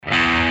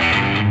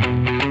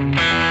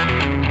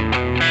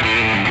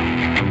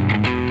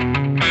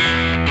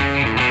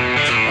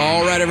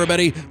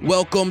everybody.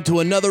 Welcome to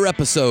another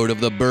episode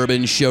of the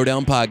Bourbon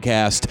Showdown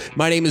podcast.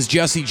 My name is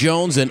Jesse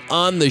Jones, and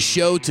on the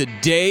show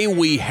today,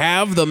 we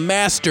have the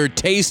master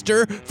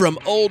taster from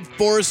Old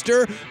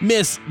Forester.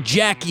 Miss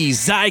Jackie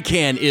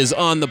Zykan is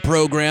on the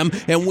program,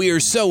 and we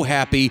are so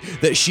happy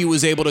that she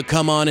was able to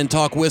come on and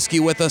talk whiskey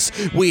with us.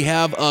 We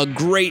have a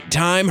great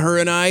time, her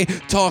and I,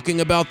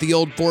 talking about the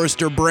Old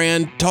Forester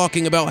brand,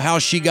 talking about how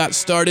she got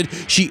started.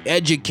 She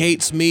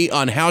educates me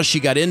on how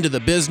she got into the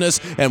business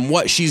and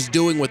what she's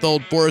doing with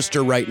Old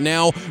Forester right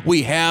now.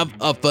 We have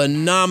a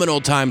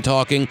phenomenal time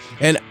talking,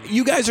 and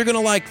you guys are going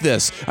to like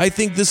this. I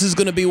think this is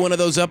going to be one of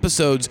those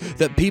episodes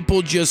that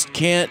people just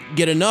can't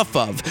get enough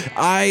of.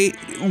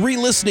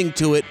 Re-listening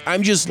to it,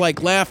 I'm just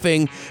like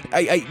laughing.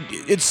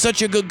 It's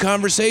such a good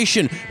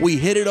conversation. We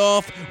hit it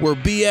off. We're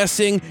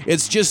BSing.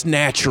 It's just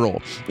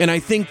natural. And I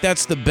think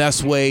that's the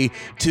best way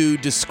to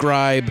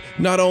describe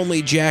not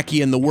only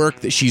Jackie and the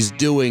work that she's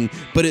doing,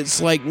 but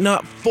it's like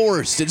not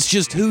forced. It's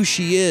just who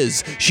she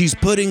is. She's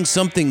putting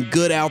something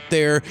good out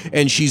there,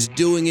 and she's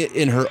doing it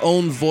in her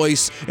own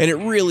voice, and it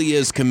really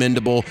is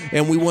commendable,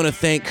 and we want to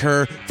thank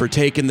her for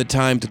taking the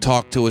time to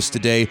talk to us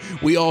today.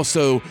 We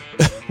also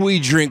we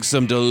drink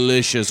some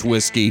delicious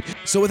whiskey.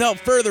 So without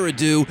further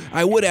ado,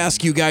 I would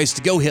ask you guys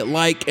to go hit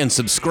like and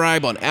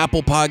subscribe on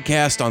Apple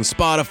Podcast, on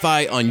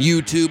Spotify, on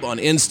YouTube, on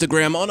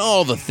Instagram, on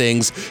all the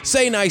things.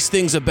 Say nice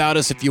things about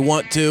us if you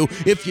want to.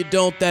 If you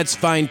don't, that's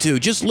fine too.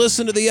 Just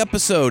listen to the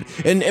episode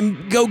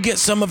and go get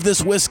some of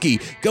this whiskey.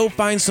 Go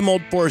find some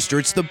Old Forester.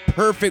 It's the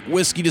perfect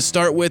whiskey to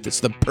start with. It's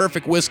the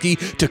perfect whiskey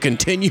to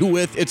continue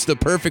with. It's the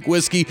perfect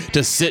whiskey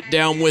to sit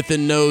down with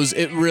and nose.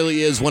 It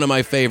really is one of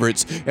my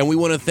favorites. And we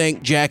want to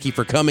thank Jackie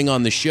for coming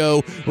on the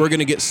show. We're going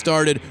to get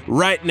started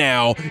right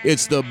now.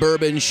 It's the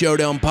Bourbon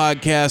Showdown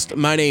podcast.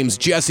 My name's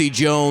Jesse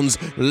Jones.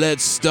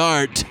 Let's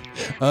start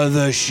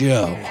the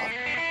show.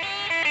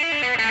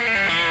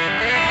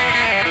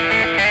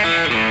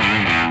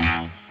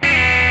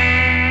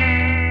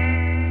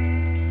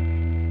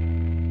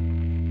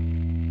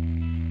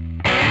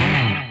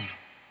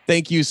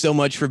 Thank you so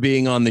much for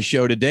being on the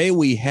show today.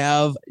 We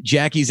have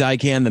Jackie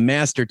Zykan, the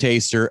master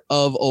taster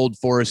of Old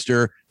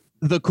Forester,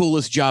 the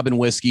coolest job in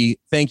whiskey.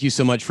 Thank you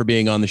so much for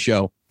being on the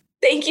show.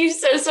 Thank you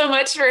so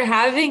much for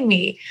having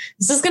me.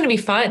 This is going to be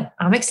fun.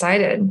 I'm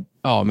excited.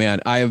 Oh,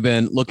 man, I have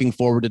been looking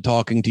forward to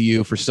talking to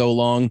you for so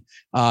long.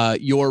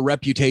 Your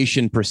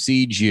reputation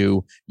precedes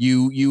you.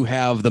 You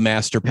have the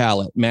master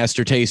palate.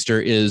 Master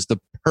taster is the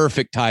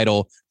perfect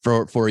title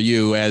for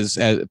you as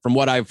from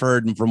what I've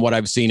heard and from what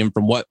I've seen and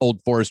from what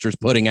Old Forester's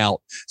putting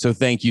out. So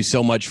thank you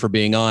so much for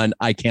being on.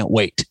 I can't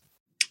wait.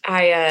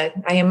 I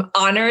am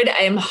honored.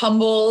 I am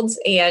humbled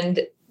and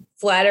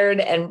flattered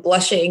and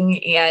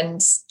blushing,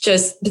 and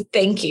just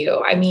thank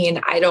you. I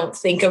mean, I don't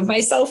think of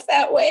myself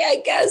that way,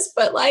 I guess,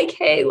 but like,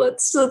 hey,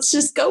 let's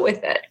just go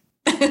with it.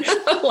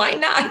 Why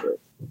not?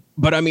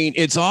 But I mean,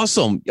 it's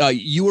awesome.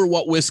 You are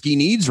what whiskey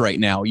needs right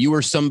now. You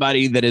are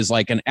somebody that is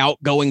like an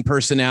outgoing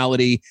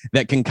personality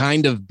that can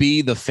kind of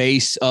be the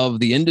face of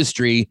the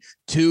industry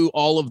to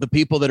all of the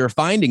people that are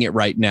finding it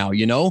right now.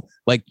 You know,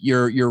 like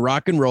you're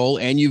rock and roll,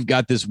 and you've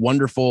got this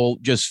wonderful,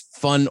 just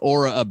fun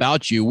aura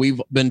about you.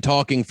 We've been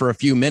talking for a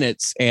few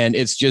minutes, and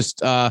it's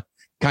just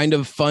kind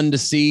of fun to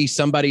see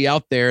somebody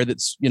out there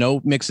that's, you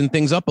know, mixing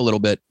things up a little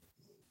bit.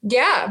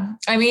 Yeah.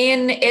 I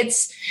mean,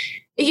 it's,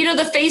 you know,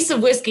 the face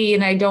of whiskey,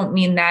 and I don't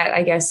mean that,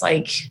 I guess,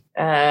 like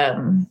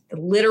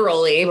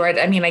literally, but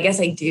I mean, I guess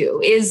I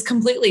do, is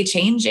completely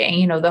changing.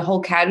 You know, the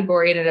whole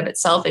category in and of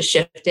itself is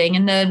shifting,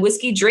 and the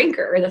whiskey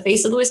drinker, the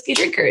face of the whiskey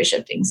drinker is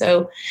shifting.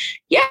 So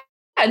yeah,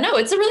 no,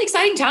 it's a really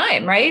exciting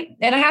time. Right.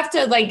 And I have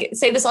to like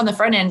say this on the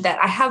front end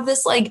that I have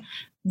this like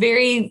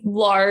very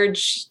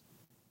large,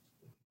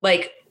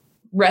 like,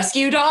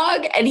 rescue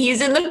dog, and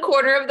he's in the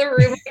corner of the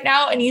room right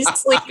now, and he's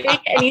sleeping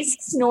and he's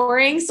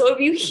snoring. So if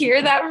you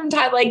hear that from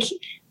time, like,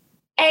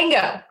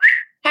 Ango,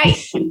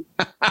 hey,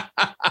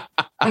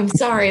 I'm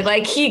sorry.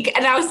 Like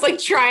and I was like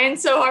trying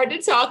so hard to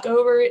talk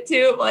over it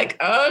too. I'm like,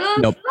 oh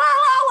no, nope.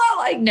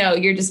 Like, no,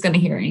 you're just going to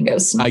hear Ango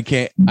snore. I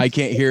can't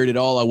hear it at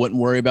all. I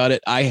wouldn't worry about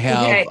it. I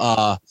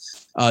have,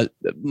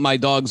 my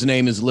dog's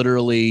name is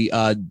literally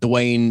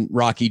Dwayne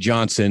Rocky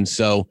Johnson.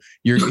 So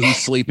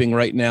he's sleeping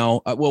right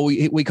now. Well,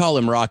 we call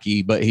him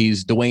Rocky, but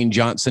he's Dwayne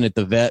Johnson at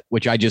the vet,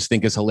 which I just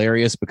think is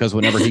hilarious because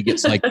whenever he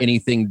gets like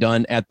anything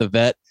done at the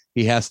vet,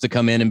 he has to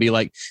come in and be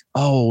like,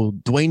 oh,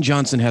 Dwayne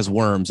Johnson has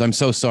worms. I'm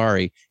so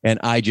sorry. And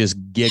I just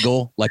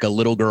giggle like a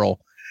little girl.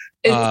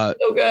 It's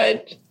so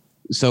good.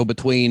 So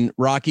between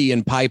Rocky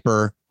and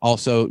Piper,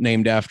 also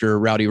named after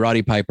Rowdy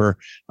Roddy Piper,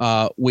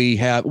 we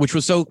have, which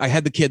was so, I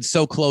had the kids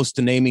so close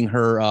to naming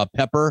her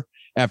Pepper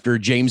after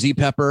James E.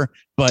 Pepper,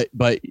 but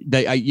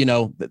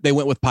they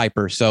went with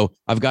Piper. So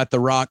I've got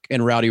the Rock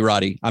and Rowdy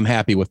Roddy. I'm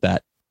happy with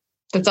that.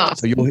 That's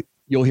awesome. So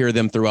you'll hear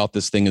them throughout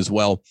this thing as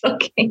well.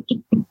 Okay.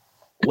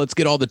 Let's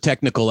get all the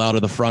technical out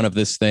of the front of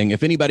this thing.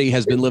 If anybody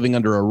has been living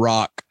under a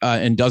rock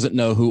and doesn't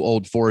know who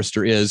Old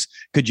Forester is,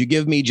 could you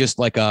give me just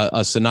like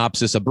a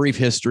synopsis, a brief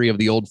history of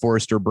the Old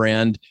Forester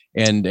brand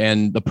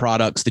and the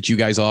products that you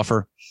guys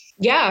offer?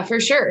 Yeah, for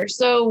sure.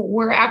 So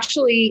we're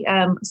actually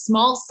a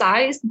small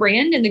sized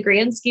brand in the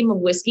grand scheme of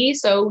whiskey.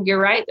 So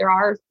you're right. There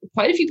are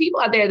quite a few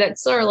people out there that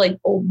still are like,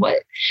 oh,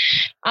 what?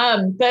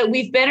 But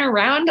we've been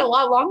around a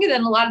lot longer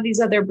than a lot of these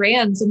other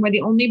brands. And we're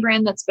the only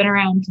brand that's been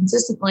around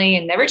consistently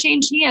and never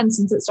changed hands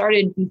since it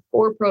started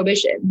before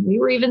Prohibition. We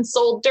were even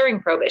sold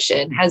during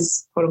Prohibition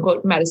as quote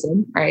unquote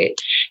medicine, right?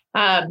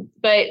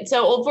 But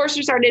so Old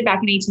Forester started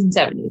back in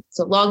 1870,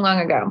 so long, long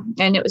ago.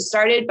 And it was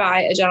started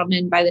by a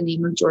gentleman by the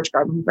name of George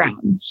Garvin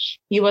Brown.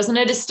 He wasn't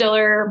a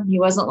distiller. He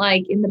wasn't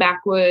like in the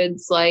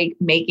backwoods, like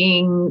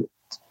making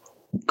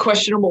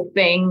questionable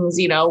things,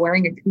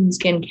 wearing a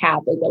coonskin cap.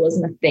 Like that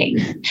wasn't a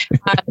thing.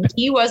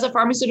 He was a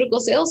pharmaceutical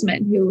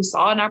salesman who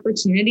saw an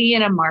opportunity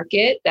in a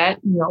market that,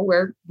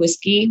 where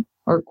whiskey,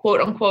 or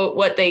quote unquote,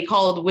 what they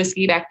called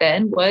whiskey back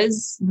then,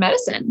 was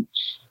medicine.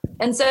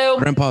 And so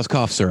Grandpa's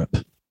cough syrup.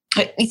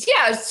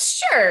 Yeah,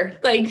 sure.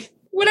 Like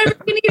whatever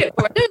you need it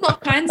for. There's all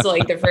kinds of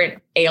like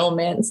different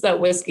ailments that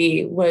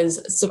whiskey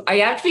was. So I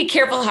have to be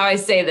careful how I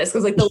say this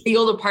because like the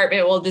legal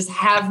department will just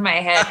have my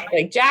head.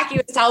 Like Jackie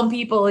was telling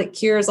people it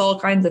cures all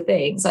kinds of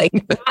things. Like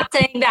I'm not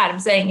saying that. I'm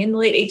saying in the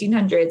late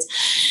 1800s,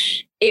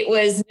 it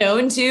was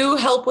known to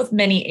help with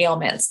many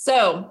ailments.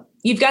 So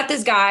you've got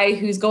this guy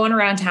who's going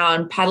around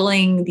town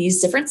peddling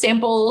these different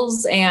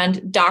samples,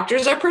 and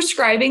doctors are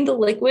prescribing the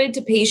liquid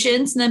to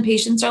patients. And then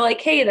patients are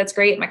like, hey, that's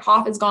great. My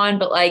cough is gone,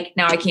 but like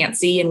now I can't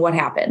see. And what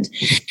happened?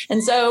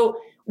 And so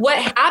what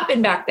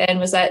happened back then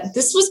was that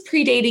this was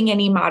predating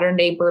any modern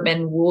day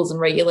bourbon rules and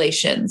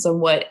regulations on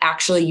what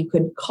actually you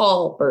could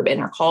call bourbon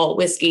or call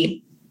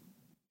whiskey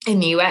in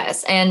the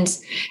US. And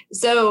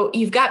so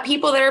you've got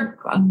people that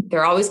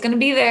they're always going to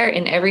be there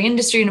in every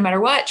industry, no matter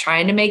what,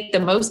 trying to make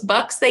the most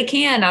bucks they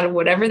can out of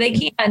whatever they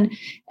can.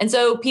 And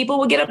so people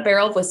would get a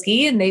barrel of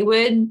whiskey and they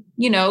would,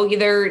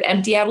 either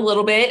empty out a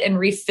little bit and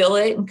refill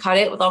it and cut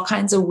it with all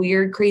kinds of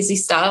weird, crazy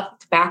stuff,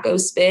 tobacco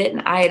spit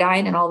and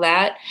iodine and all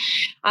that,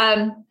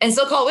 and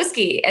still call it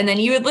whiskey. And then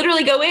you would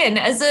literally go in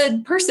as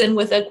a person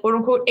with a quote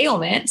unquote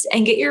ailment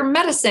and get your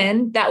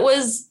medicine that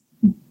was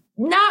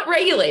not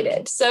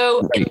regulated.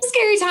 So It's a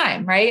scary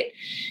time, right?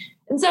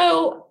 And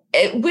so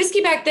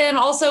whiskey back then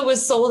also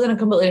was sold in a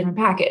completely different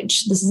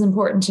package. This is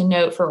important to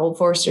note for Old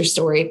Forester's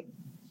story.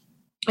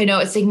 I know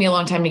it's taken me a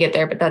long time to get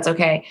there, but that's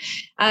okay.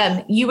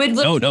 You would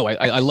look. No,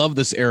 I love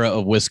this era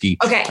of whiskey.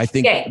 Okay. I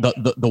think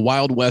the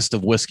Wild West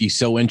of whiskey is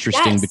so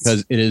interesting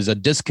because it is a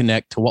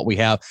disconnect to what we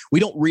have. We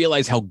don't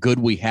realize how good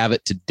we have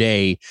it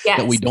today,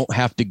 that we don't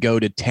have to go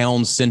to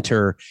town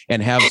center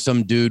and have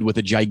some dude with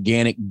a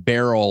gigantic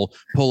barrel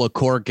pull a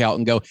cork out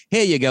and go,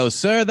 here you go,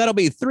 sir. That'll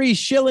be 3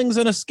 shillings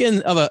in the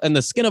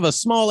skin of a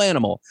small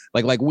animal.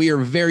 Like we are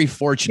very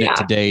fortunate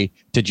today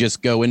to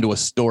just go into a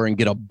store and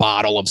get a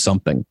bottle of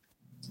something.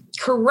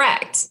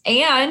 Correct.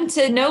 And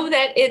to know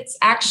that it's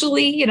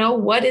actually,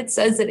 what it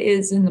says it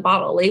is in the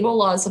bottle. Label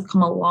laws have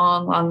come a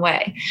long, long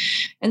way.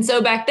 And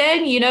so back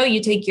then,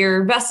 you take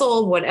your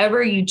vessel,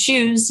 whatever you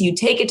choose, you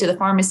take it to the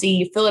pharmacy,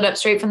 you fill it up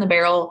straight from the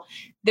barrel.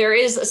 There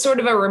is a sort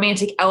of a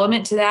romantic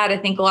element to that. I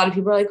think a lot of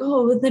people are like,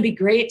 oh, wouldn't it be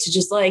great to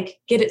just like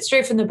get it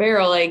straight from the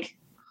barrel? Like,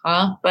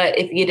 huh? But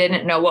if you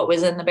didn't know what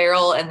was in the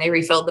barrel and they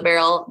refilled the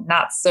barrel,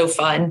 not so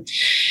fun.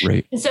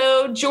 Right.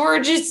 So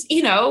George is,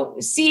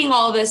 seeing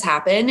all this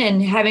happen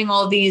and having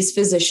all these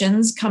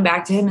physicians come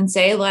back to him and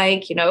say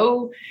like,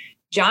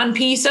 John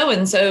P.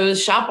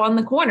 So-and-so's shop on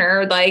the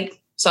corner,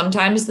 like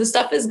sometimes the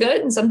stuff is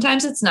good and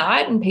sometimes it's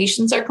not. And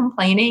patients are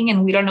complaining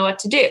and we don't know what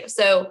to do.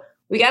 So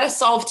we got to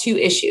solve 2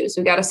 issues.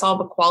 We got to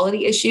solve a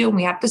quality issue and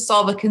we have to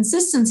solve a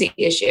consistency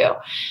issue.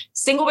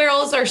 Single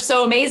barrels are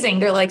so amazing.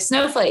 They're like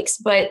snowflakes,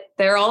 but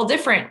they're all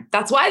different.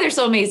 That's why they're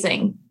so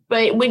amazing.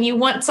 But when you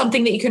want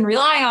something that you can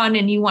rely on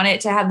and you want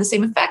it to have the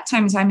same effect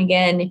time and time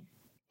again,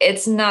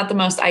 it's not the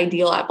most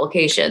ideal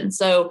application.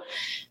 So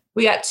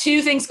we got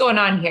 2 things going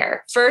on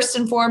here. First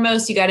and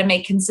foremost, you got to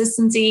make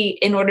consistency.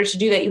 In order to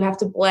do that, you have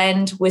to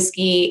blend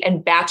whiskey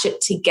and batch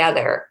it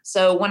together.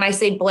 So when I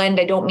say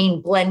blend, I don't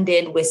mean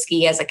blended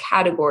whiskey as a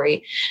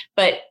category,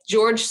 but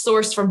George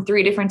sourced from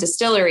 3 different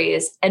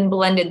distilleries and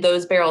blended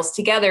those barrels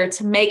together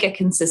to make a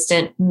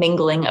consistent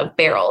mingling of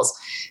barrels.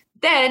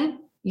 Then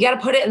you got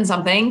to put it in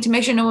something to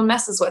make sure no one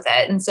messes with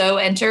it. And so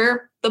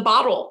enter the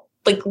bottle.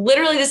 Like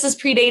literally, this is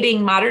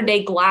predating modern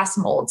day glass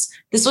molds.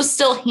 This was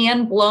still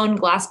hand blown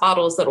glass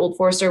bottles that Old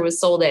Forester was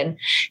sold in.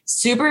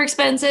 Super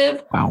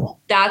expensive. Wow.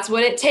 That's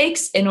what it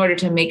takes in order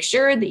to make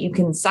sure that you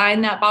can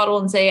sign that bottle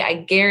and say, I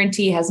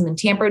guarantee it hasn't been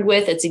tampered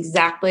with. It's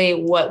exactly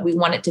what we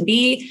want it to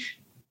be.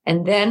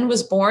 And then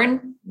was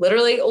born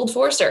literally Old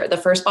Forester, the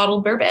first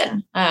bottled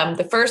bourbon.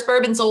 The first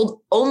bourbon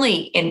sold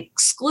only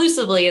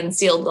exclusively in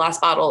sealed glass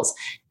bottles.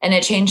 And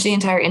it changed the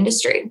entire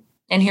industry.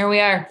 And here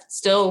we are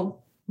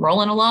still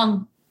rolling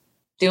along,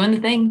 doing the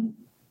thing.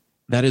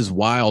 That is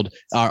wild.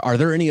 Are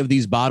there any of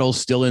these bottles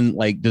still in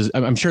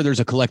I'm sure there's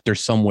a collector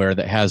somewhere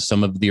that has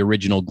some of the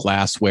original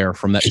glassware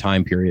from that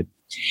time period.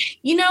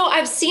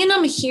 I've seen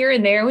them here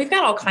and there. We've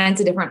got all kinds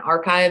of different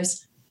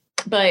archives,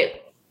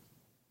 but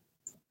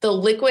the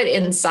liquid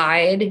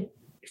inside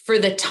for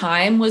the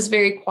time was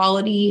very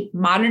quality.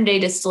 Modern day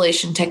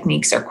distillation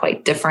techniques are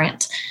quite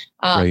different.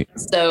 Right.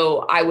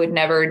 So I would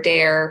never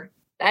dare.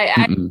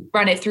 I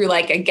run it through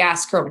like a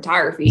gas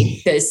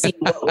chromatography to see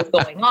what was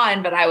going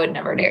on, but I would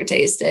never dare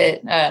taste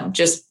it.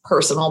 Just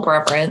personal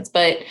preference.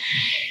 But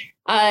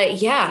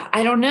yeah,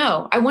 I don't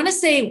know. I want to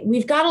say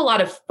we've got a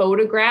lot of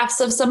photographs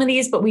of some of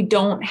these, but we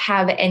don't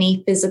have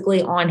any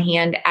physically on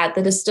hand at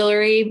the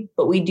distillery.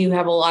 But we do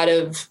have a lot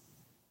of,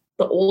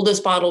 the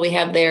oldest bottle we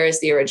have there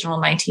is the original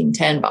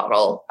 1910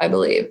 bottle, I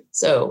believe.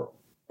 So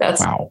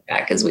that's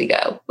back as we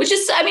go, which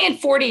is,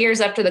 40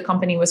 years after the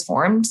company was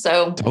formed.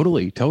 So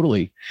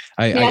totally.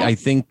 I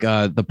think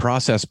the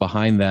process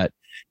behind that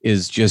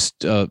is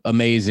just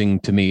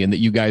amazing to me, and that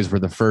you guys were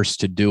the first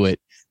to do it.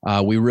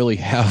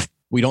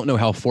 We don't know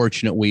how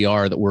fortunate we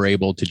are that we're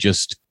able to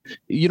just,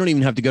 you don't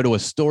even have to go to a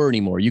store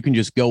anymore. You can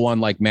just go on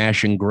like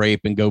Mash and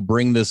Grape and go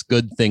bring this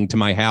good thing to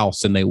my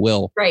house, and they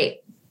will. Right.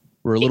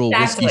 We're a little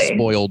whiskey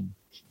spoiled.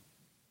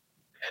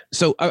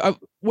 So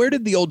where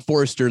did the Old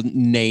Forester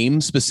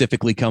name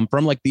specifically come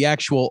from? Like the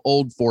actual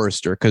Old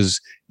Forester, because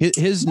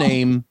his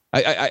name,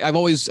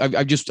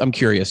 I'm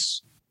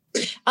curious.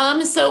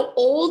 So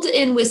old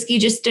in whiskey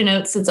just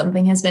denotes that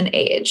something has been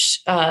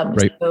aged.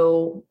 Right.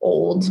 So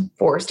Old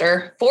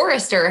Forester.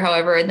 Forester,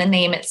 however, the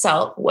name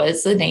itself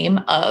was the name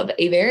of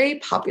a very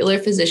popular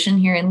physician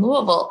here in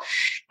Louisville.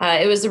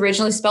 It was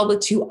originally spelled with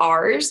 2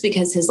 R's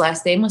because his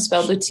last name was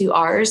spelled with 2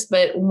 R's.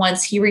 But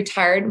once he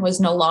retired and was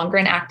no longer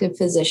an active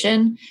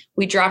physician,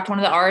 we dropped one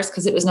of the R's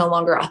because it was no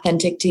longer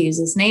authentic to use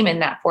his name in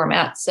that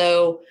format.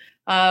 So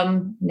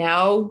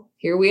now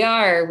here we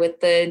are with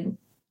the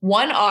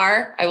 1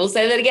 R. I will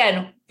say that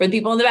again for the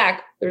people in the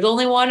back. There's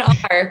only 1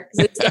 R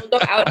because it still go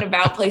out and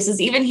about places,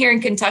 even here in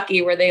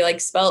Kentucky where they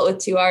like spell it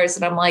with 2 R's.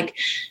 And I'm like,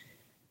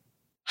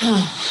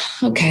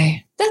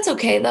 okay, that's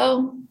okay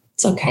though.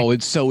 It's okay. Oh,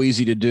 it's so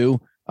easy to do.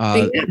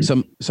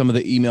 Some of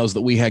the emails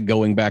that we had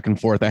going back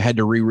and forth, I had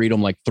to reread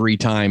them like 3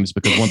 times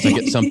because once I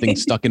get something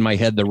stuck in my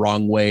head the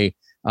wrong way,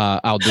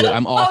 I'll do it.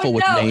 I'm awful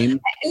with names.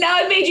 Now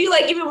it made you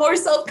like even more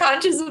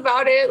self-conscious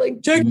about it. Like,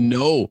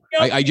 no,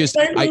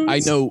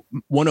 I know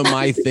one of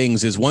my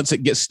things is once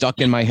it gets stuck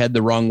in my head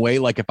the wrong way,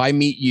 like if I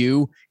meet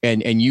you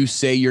and you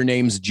say your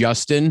name's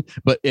Justin,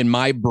 but in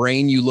my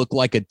brain, you look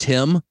like a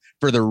Tim,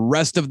 for the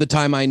rest of the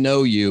time I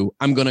know you,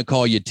 I'm going to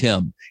call you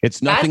Tim.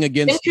 It's nothing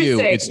against you.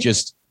 It's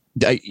just,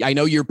 I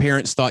know your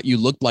parents thought you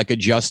looked like a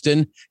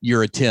Justin.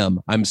 You're a Tim.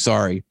 I'm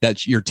sorry.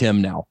 That's your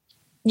Tim now.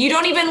 You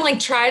don't even like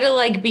try to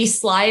like be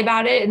sly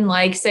about it and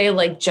like say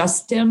like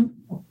just Tim.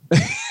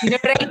 You know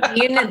what I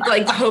mean? And,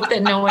 like hope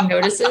that no one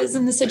notices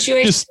in the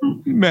situation. Just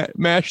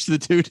mash the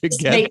two together.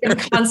 Just make them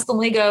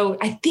constantly go,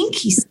 I think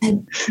he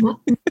said,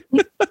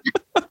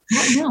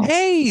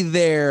 hey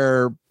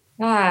there,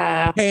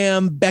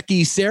 Pam,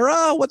 Becky,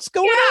 Sarah, what's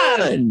going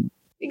on?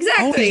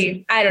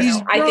 Exactly. I don't know.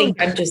 Drunk. I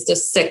think I'm just a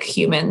sick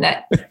human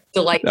that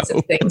delights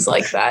in things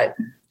like that.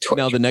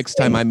 Now, the next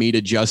time I meet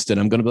a Justin,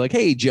 I'm going to be like,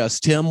 hey,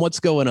 Tim, what's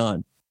going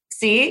on?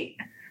 See?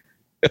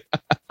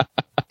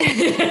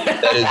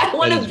 I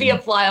want to be a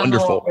fly on the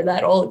wall for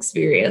that whole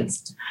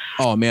experience.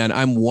 Oh, man,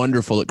 I'm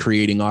wonderful at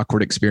creating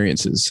awkward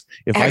experiences.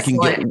 If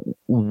Excellent. I can get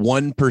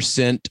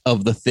 1%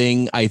 of the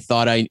thing I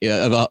thought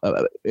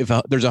if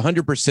there's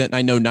 100%,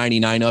 I know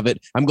 99 of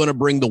it, I'm going to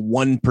bring the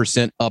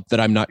 1% up that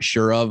I'm not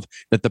sure of,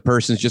 that the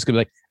person's just going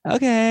to be like,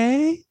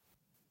 okay.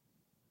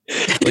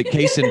 Like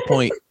case in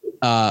point.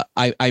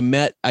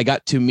 I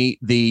got to meet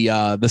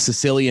the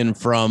Sicilian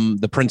from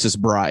The Princess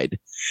Bride,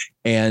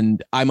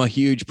 and I'm a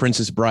huge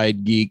Princess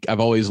Bride geek. I've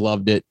always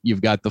loved it.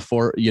 You've got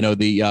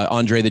the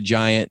Andre the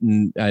Giant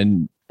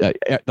and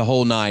the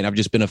whole 9. I've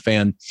just been a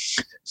fan.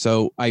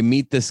 So I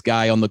meet this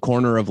guy on the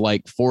corner of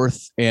like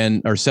 4th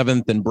and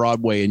 7th and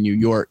Broadway in New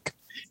York.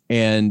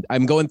 And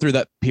I'm going through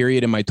that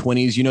period in my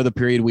 20s. You know, the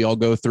period we all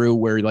go through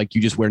where like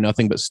you just wear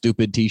nothing but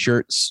stupid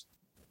T-shirts.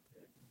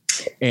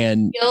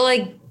 And I feel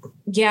like,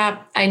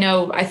 yeah, I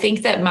know. I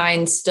think that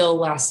mine still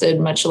lasted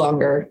much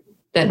longer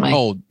than my.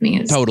 Oh,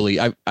 totally.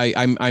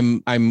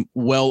 I'm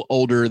well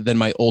older than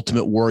my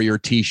Ultimate Warrior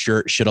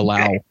T-shirt should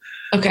allow.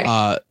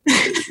 Okay.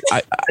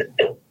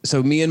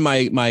 So me and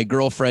my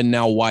girlfriend,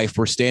 now wife,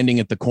 were standing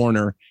at the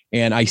corner,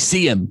 and I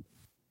see him,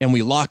 and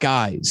we lock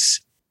eyes,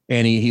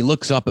 and he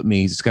looks up at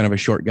me. He's kind of a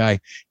short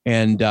guy,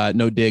 and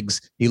no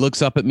digs. He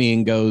looks up at me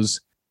and goes,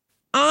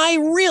 "I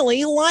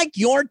really like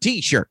your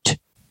T-shirt."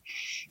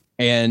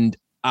 And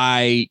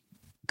I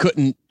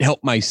couldn't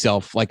help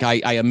myself. Like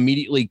I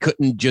immediately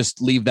couldn't just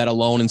leave that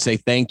alone and say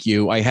thank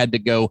you. I had to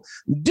go,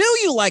 do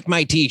you like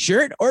my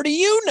T-shirt? Or do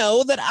you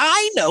know that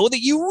I know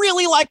that you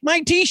really like my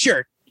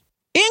T-shirt?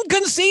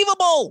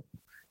 Inconceivable.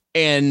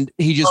 And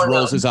he just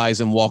rolls his eyes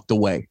and walked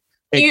away.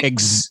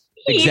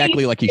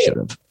 Exactly like he should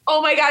have.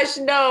 Oh my gosh,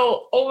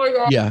 no. Oh my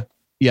God.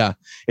 Yeah.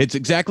 It's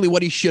exactly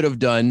what he should have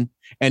done.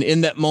 And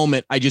in that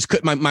moment, I just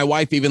couldn't. My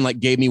wife even like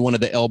gave me one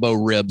of the elbow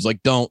ribs.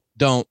 Like, don't.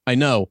 I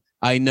know.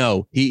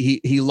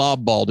 He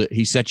lobballed it.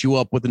 He set you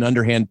up with an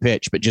underhand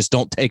pitch, but just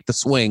don't take the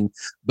swing.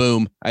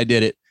 Boom. I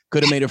did it.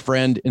 Could have made a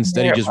friend.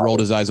 Instead, he just rolled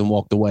his eyes and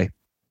walked away.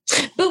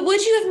 But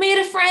would you have made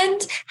a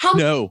friend? How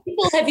many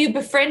people have you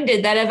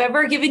befriended that have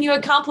ever given you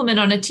a compliment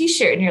on a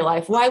t-shirt in your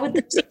life? Why would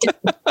this be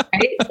different,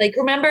 right? Like,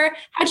 remember,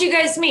 how'd you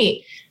guys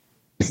meet?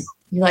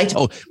 You liked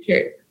a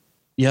t-shirt.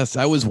 Yes,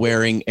 I was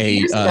wearing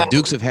a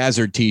Dukes of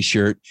Hazzard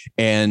t-shirt,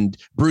 and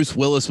Bruce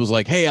Willis was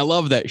like, "Hey, I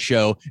love that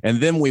show."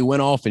 And then we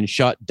went off and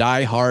shot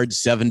Die Hard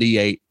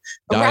 78,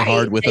 Die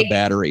Hard with a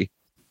battery.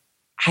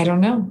 I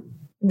don't know.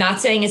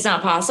 Not saying it's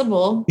not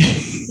possible.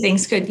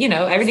 Things could,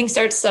 everything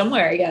starts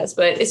somewhere, I guess,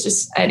 but it's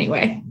just,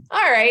 anyway.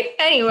 All right.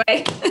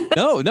 Anyway.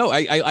 No,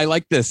 I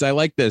like this. I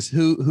like this.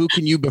 Who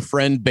can you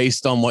befriend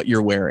based on what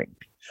you're wearing?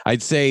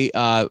 I'd say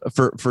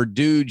for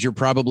dudes, you're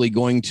probably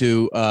going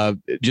to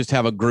just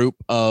have a group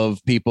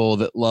of people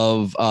that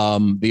love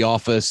The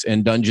Office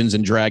and Dungeons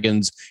and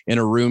Dragons in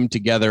a room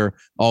together,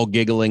 all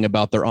giggling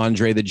about their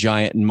Andre the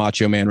Giant and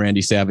Macho Man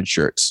Randy Savage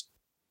shirts.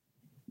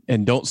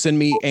 And don't send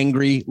me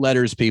angry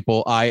letters,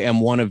 people. I am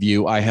one of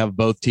you. I have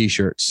both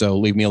t-shirts, so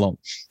leave me alone.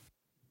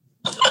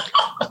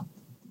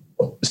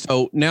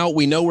 So now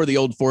we know where the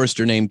Old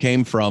Forester name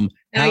came from.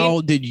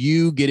 How did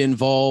you get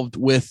involved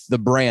with the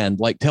brand?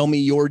 Like, tell me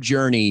your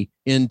journey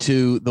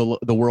into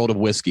the world of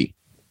whiskey.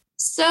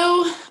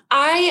 So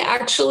I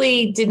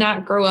actually did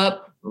not grow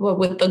up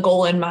with the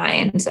goal in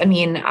mind. I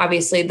mean,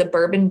 obviously the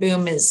bourbon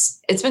boom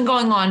it's been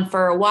going on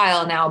for a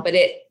while now, but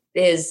it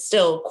is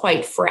still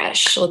quite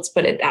fresh. Let's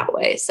put it that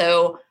way.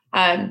 So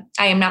I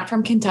am not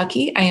from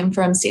Kentucky. I am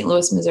from St.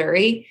 Louis,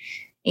 Missouri.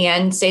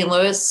 And St.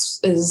 Louis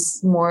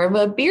is more of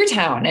a beer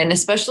town. And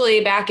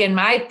especially back in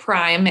my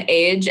prime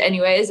age,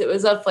 anyways, it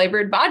was a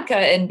flavored vodka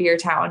and beer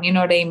town. You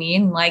know what I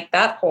mean? Like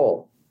that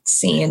whole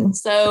scene.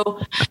 So,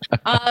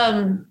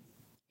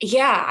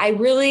 yeah, I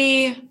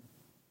really,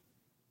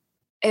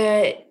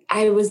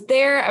 I was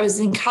there. I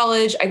was in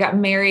college. I got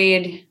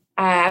married.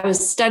 I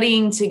was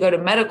studying to go to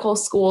medical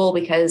school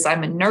because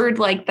I'm a nerd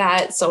like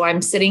that. So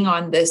I'm sitting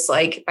on this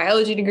like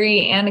biology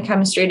degree and a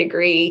chemistry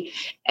degree,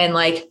 and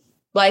like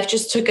life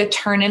just took a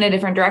turn in a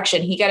different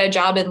direction. He got a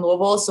job in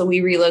Louisville, so we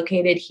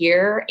relocated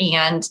here,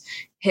 and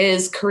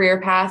his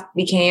career path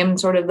became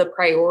sort of the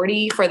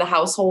priority for the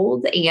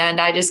household. And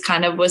I just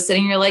kind of was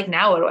sitting here like,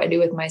 now what do I do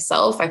with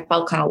myself? I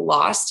felt kind of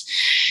lost.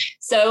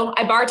 So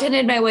I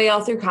bartended my way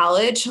all through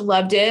college,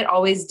 loved it,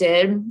 always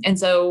did. And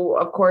so,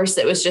 of course,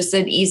 it was just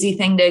an easy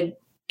thing to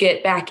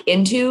get back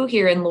into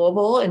here in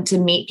Louisville and to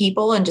meet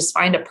people and just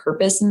find a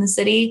purpose in the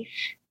city.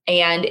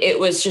 And it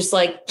was just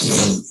like,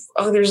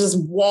 oh, there's this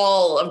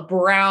wall of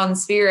brown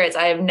spirits.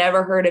 I have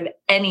never heard of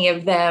any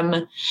of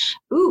them.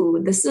 Ooh,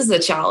 this is a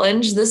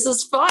challenge. This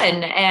is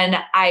fun. And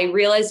I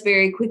realized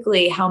very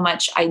quickly how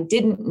much I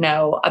didn't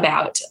know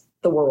about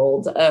the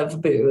world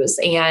of booze.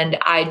 And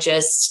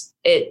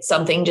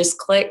something just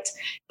clicked.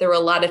 There were a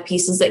lot of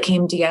pieces that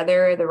came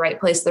together, the right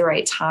place, the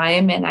right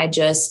time. And I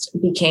just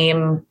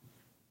became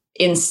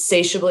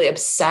insatiably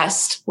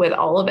obsessed with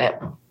all of it.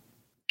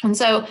 And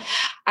so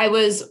I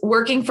was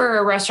working for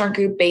a restaurant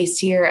group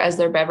based here as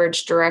their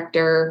beverage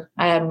director.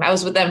 I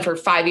was with them for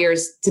 5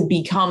 years to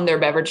become their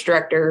beverage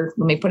director.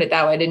 Let me put it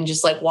that way. I didn't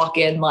just like walk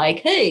in like,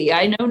 hey,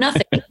 I know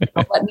nothing.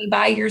 Let me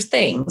buy your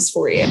things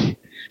for you.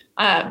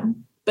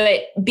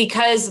 But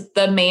because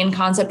the main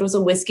concept was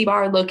a whiskey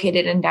bar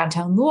located in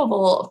downtown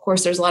Louisville, of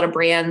course, there's a lot of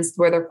brands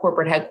where their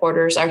corporate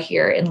headquarters are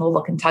here in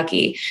Louisville,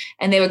 Kentucky.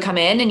 And they would come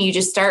in and you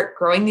just start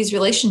growing these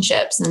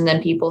relationships. And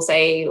then people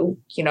say,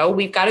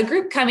 we've got a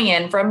group coming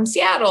in from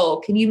Seattle.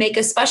 Can you make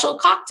a special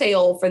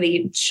cocktail for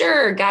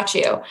Sure, got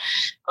you.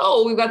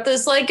 Oh, we've got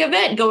this like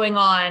event going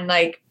on.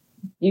 Like,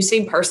 you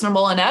seem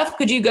personable enough.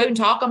 Could you go and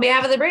talk on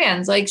behalf of the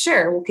brands? Like,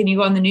 sure. Well, can you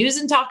go on the news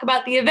and talk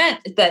about the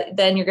event that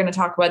then you're going to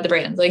talk about the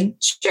brands? Like,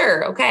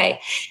 sure. Okay.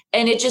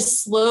 And it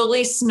just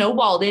slowly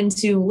snowballed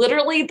into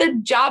literally the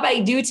job I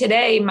do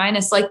today,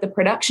 minus like the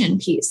production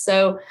piece.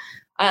 So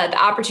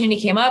the opportunity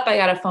came up. I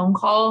got a phone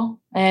call.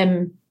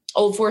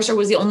 Old Forester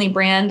was the only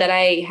brand that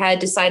I had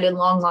decided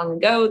long, long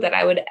ago that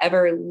I would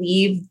ever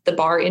leave the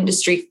bar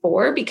industry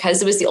for, because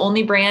it was the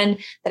only brand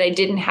that I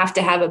didn't have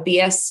to have a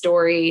BS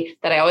story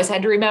that I always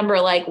had to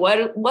remember, like,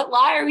 what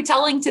lie are we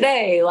telling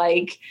today?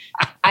 Like,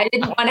 I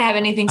didn't want to have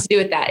anything to do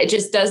with that. It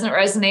just doesn't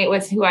resonate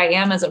with who I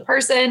am as a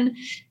person.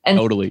 And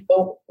totally.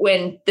 So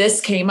when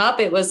this came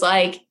up, it was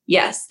like,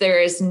 yes, there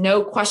is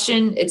no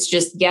question. It's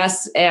just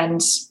yes.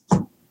 And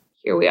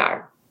here we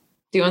are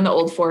doing the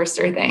Old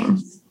Forester thing.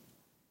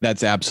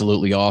 That's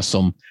absolutely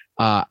awesome.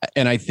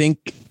 And I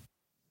think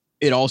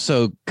it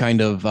also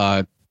kind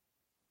of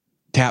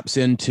taps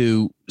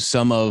into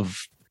some of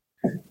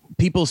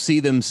people see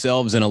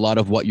themselves in a lot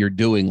of what you're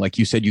doing. Like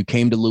you said, you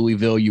came to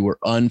Louisville, you were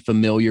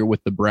unfamiliar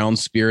with the brown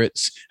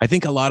spirits. I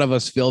think a lot of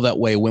us feel that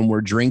way when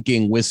we're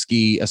drinking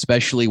whiskey,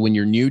 especially when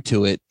you're new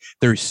to it.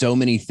 There's so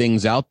many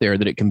things out there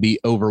that it can be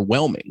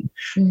overwhelming.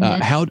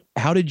 Mm-hmm.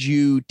 How did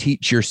you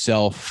teach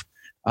yourself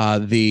how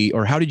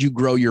did you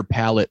grow your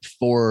palate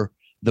for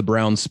the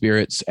brown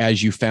spirits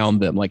as you found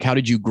them? Like, how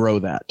did you grow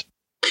that?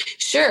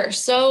 Sure.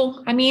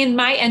 So, I mean,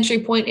 my entry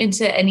point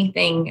into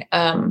anything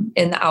in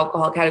the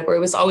alcohol category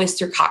was always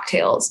through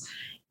cocktails,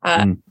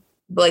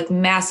 like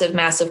massive,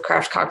 massive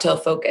craft cocktail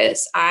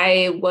focus.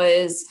 I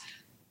was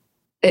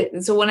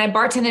so when I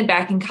bartended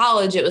back in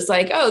college, it was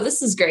like, oh,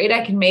 this is great.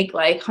 I can make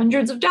like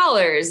hundreds of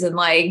dollars and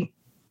like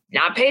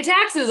not pay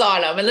taxes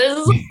on them. And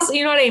this is,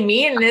 you know what I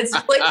mean? And it's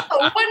like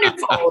so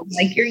wonderful.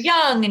 Like you're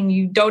young and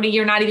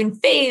you're not even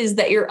phased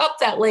that you're up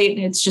that late.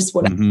 And it's just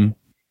whatever. Mm-hmm.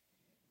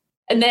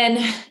 And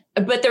then,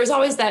 but there's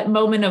always that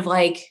moment of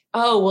like,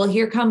 oh, well,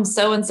 here comes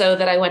so-and-so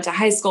that I went to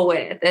high school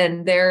with,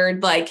 and they're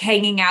like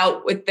hanging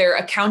out with their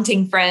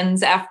accounting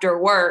friends after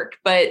work,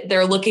 but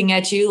they're looking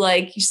at you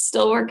like you're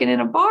still working in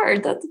a bar.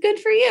 That's good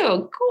for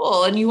you.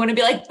 Cool. And you want to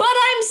be like, but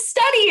I'm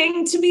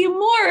studying to be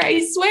more,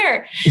 I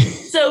swear.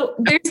 So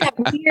there's that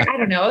weird, I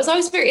don't know. I was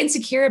always very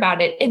insecure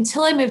about it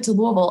until I moved to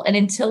Louisville and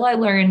until I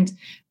learned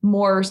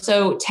more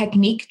so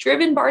technique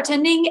driven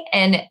bartending.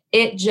 And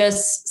it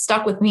just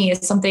stuck with me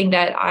as something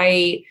that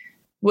I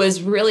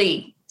was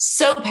really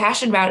so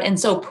passionate about and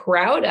so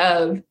proud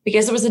of,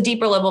 because there was a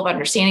deeper level of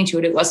understanding to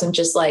it. It wasn't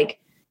just like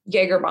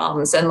Jaeger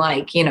bombs and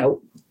like, you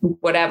know,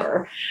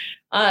 whatever.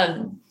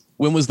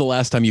 When was the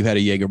last time you had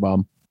a Jaeger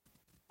bomb?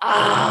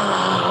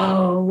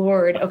 Oh,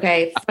 Lord.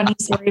 Okay. Funny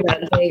story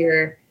about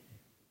Jaeger.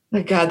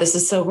 Oh God, this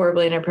is so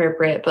horribly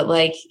inappropriate, but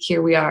like,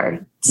 here we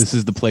are. This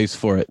is the place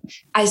for it.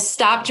 I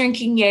stopped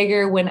drinking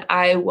Jaeger when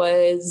I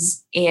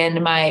was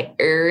in my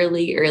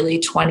early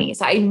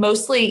 20s.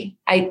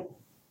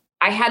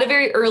 I had a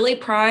very early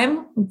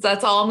prime.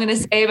 That's all I'm going to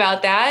say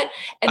about that.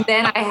 And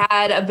then I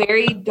had a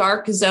very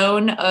dark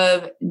zone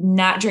of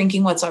not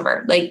drinking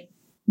whatsoever. Like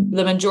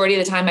the majority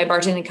of the time I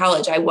bartended in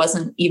college, I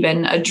wasn't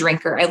even a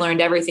drinker. I learned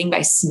everything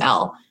by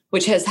smell,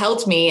 which has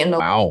helped me in the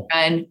long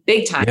run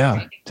big time.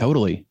 Yeah,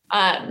 totally.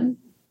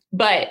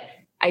 But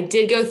I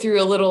did go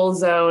through a little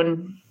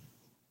zone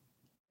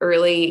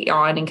early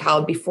on in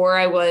college before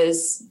I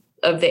was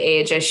of the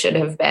age I should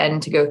have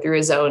been to go through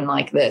a zone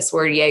like this,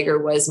 where Jaeger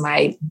was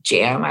my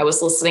jam. I was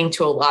listening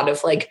to a lot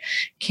of like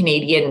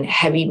Canadian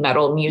heavy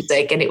metal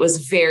music, and it was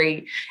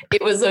a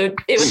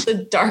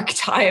dark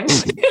time.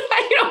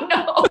 I don't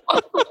know,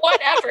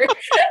 whatever.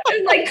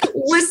 And like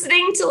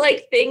listening to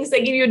like things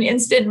that give you an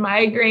instant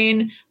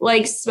migraine,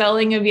 like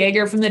smelling of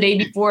Jaeger from the day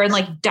before and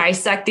like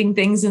dissecting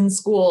things in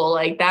school.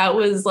 Like that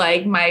was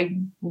like my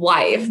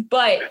life.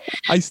 But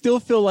I still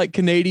feel like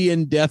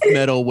Canadian death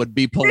metal would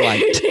be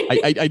polite.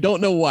 I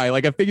don't know why.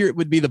 Like I figure it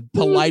would be the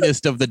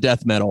politest of the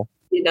death metal.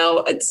 You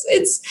know, it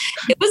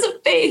was a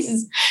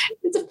phase.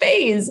 It's a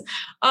phase.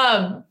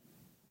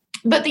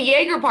 But the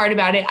Jaeger part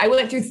about it, I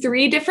went through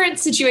 3 different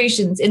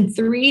situations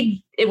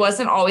it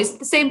wasn't always at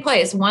the same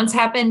place. Once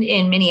happened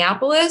in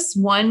Minneapolis,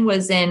 one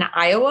was in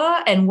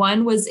Iowa, and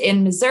one was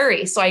in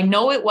Missouri. So I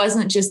know it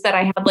wasn't just that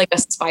I had like a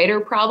spider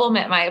problem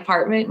at my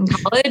apartment in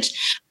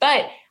college,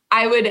 but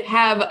I would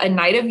have a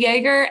night of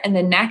Jaeger, and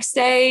the next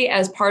day,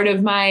 as part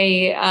of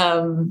my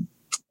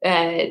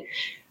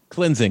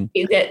cleansing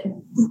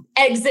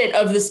exit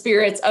of the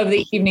spirits of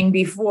the evening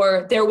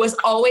before, there was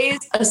always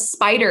a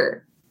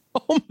spider.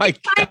 Oh my God.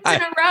 5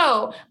 times in a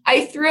row,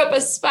 I threw up a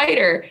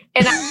spider,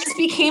 and I just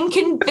became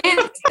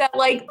convinced that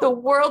like the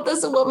world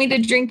doesn't want me to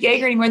drink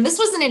Jaeger anymore. And this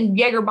wasn't in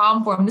Jaeger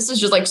bomb form. This was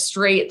just like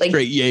straight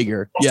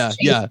Jaeger. Yeah.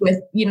 Yeah. With,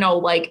 you know,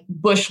 like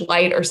Busch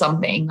Light or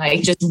something,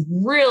 like just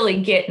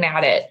really getting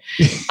at it.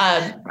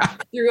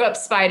 Threw up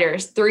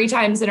spiders 3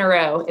 times in a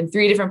row in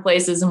 3 different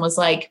places and was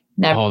like,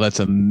 never. Oh, that's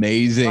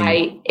amazing.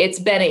 Right. It's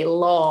been a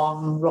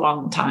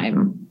long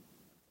time.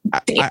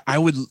 I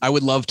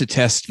would love to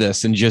test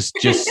this and just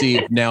see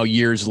if now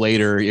years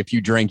later, if you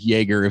drank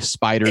Jaeger, if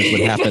spiders would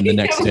happen the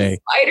next day.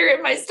 Spider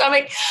in my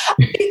stomach.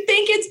 I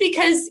think it's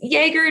because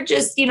Jaeger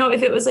just, you know,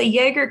 if it was a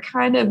Jaeger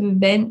kind of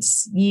event,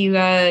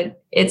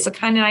 it's a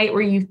kind of night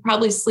where you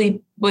probably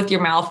sleep with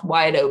your mouth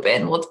wide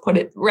open. Let's put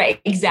it right.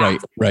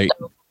 Exactly. Right.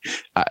 So,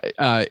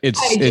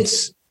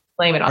 it's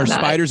blame it on are that.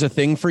 Spiders a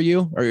thing for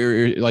you? Or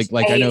like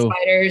I know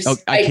spiders. Oh,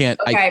 I can't.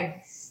 Okay.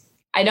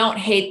 I don't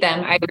hate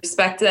them. I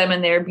respect them,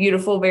 and they're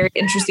beautiful, very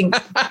interesting.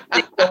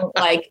 They don't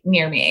like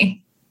near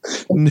me.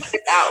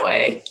 That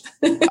way.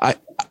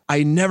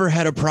 I never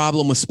had a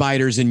problem with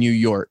spiders in New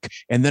York.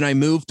 And then I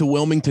moved to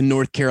Wilmington,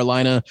 North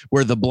Carolina,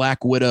 where the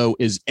black widow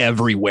is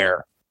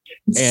everywhere.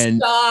 And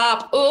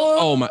stop.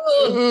 Oh my,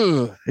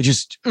 it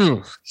just,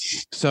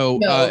 so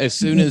No. As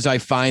soon as I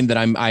find that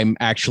I'm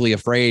actually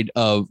afraid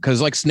of,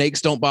 cause like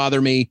snakes don't bother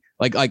me.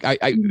 Like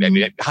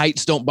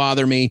heights don't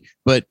bother me,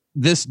 but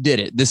this did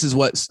it. This is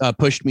what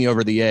pushed me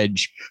over the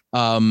edge.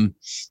 I'm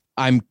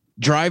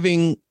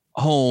driving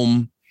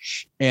home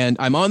and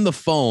I'm on the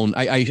phone.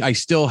 I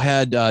still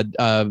had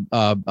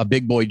a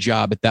big boy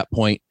job at that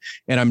point,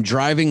 and I'm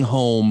driving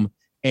home.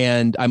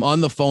 And I'm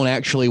on the phone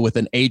actually with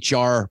an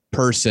HR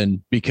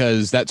person,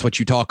 because that's what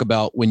you talk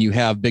about when you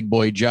have big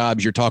boy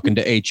jobs. You're talking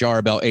to HR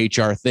about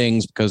HR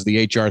things because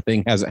the HR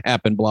thing hasn't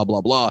happened, blah,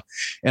 blah, blah.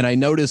 And I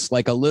noticed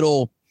like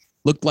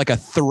looked like a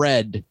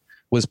thread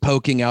was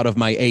poking out of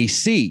my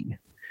AC.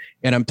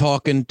 And I'm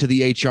talking to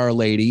the HR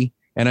lady,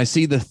 and I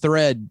see the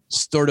thread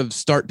sort of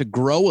start to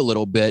grow a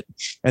little bit.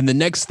 And the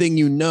next thing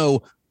you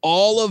know,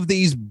 all of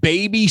these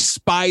baby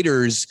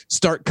spiders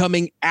start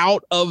coming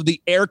out of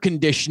the air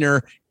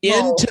conditioner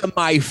into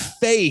my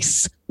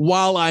face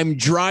while I'm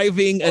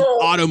driving an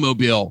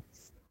automobile.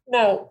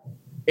 No.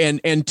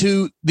 And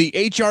to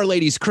the HR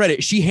lady's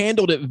credit, she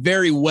handled it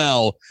very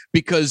well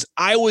because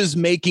I was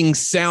making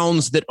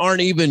sounds that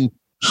aren't even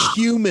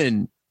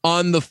human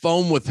on the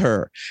phone with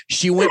her.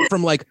 She went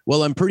from like,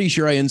 well, I'm pretty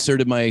sure I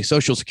inserted my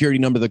social security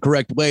number the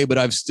correct way, but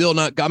I've still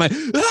not got my,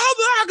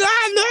 oh my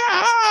God, no!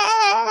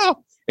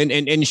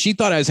 And she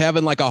thought I was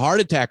having like a heart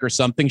attack or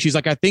something. She's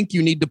like, I think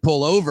you need to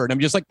pull over. And I'm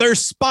just like,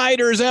 there's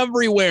spiders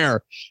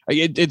everywhere.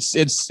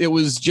 It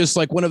was just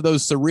like one of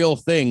those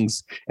surreal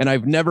things. And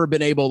I've never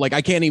been able, like,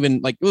 I can't even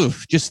like,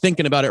 just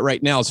thinking about it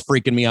right now is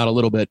freaking me out a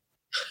little bit.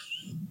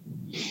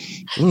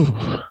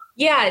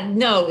 Yeah,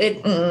 no,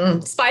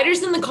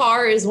 spiders in the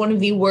car is one of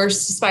the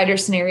worst spider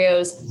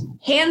scenarios,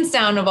 hands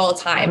down, of all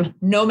time,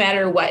 no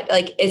matter what.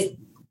 Like you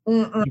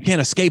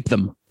can't escape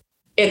them.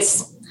 It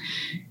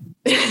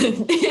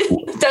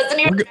doesn't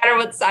even matter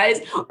what size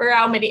or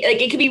how many,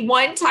 like it could be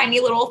one tiny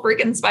little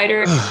freaking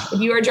spider.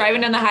 If you are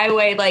driving on the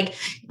highway, like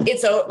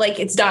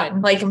it's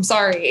done. Like, I'm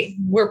sorry,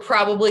 we're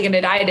probably going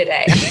to die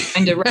today. I'm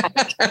trying to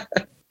wreck.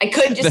 I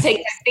could just take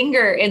my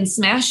finger and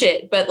smash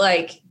it. But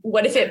like,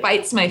 what if it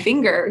bites my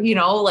finger? You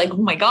know, like, oh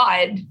my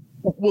God.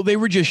 Well, they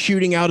were just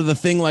shooting out of the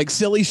thing like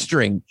silly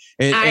string.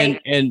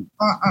 And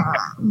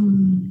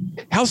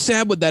how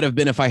sad would that have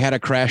been if I had to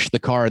crash the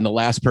car and the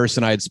last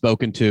person I had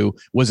spoken to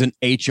was an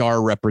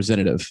HR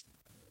representative?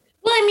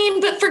 Well, I mean,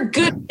 but for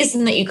good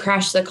reason that you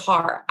crashed the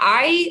car.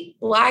 I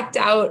blacked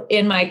out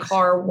in my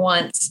car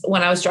once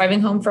when I was driving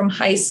home from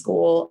high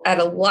school at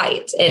a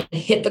light and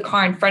hit the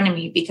car in front of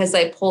me because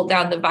I pulled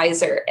down the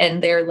visor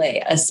and there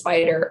lay a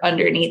spider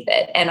underneath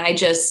it. And I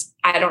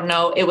don't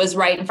know, it was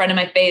right in front of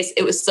my face.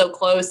 It was so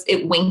close.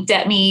 It winked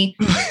at me.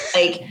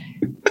 Like,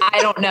 I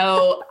don't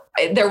know.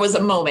 There was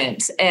a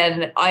moment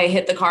and I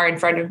hit the car in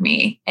front of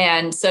me.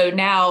 And so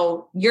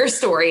now your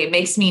story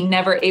makes me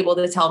never able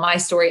to tell my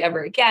story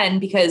ever again,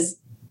 because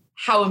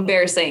how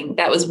embarrassing.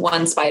 That was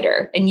one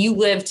spider. And you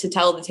lived to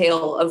tell the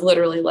tale of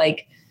literally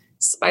like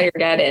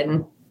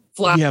Spider-Geddon.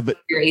 Yeah, but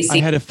I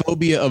had a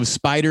phobia of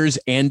spiders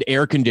and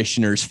air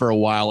conditioners for a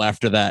while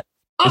after that.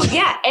 Oh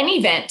yeah.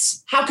 Any vent.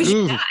 How could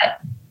you not?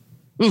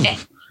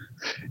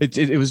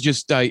 It was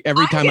just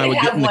every time I would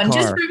get in the car.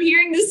 Just from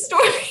hearing this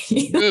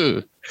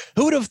story.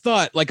 Who would have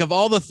thought, like, of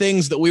all the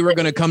things that we were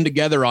going to come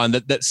together on,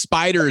 that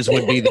spiders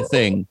would be the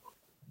thing?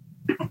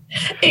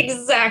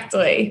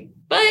 Exactly.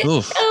 But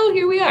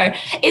here we are.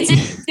 It's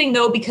interesting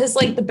though, because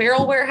like the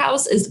Barrel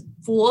Warehouse is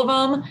full of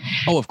them.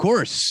 Oh, of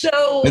course.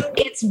 So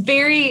it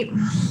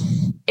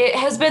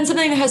has been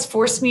something that has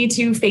forced me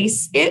to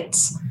face it,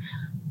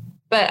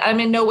 but I'm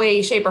in no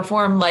way, shape or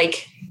form,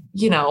 like,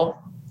 you know,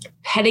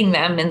 petting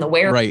them in the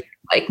warehouse. Right.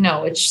 Like,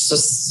 no, it's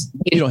just,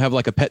 you don't have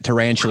like a pet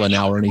tarantula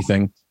now or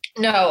anything.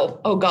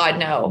 No. Oh God,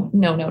 no.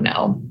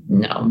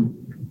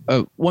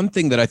 One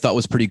thing that I thought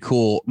was pretty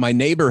cool. My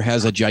neighbor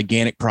has a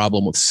gigantic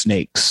problem with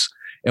snakes.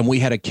 And we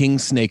had a king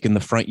snake in the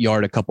front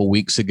yard a couple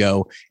weeks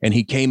ago, and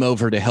he came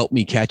over to help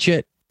me catch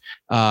it.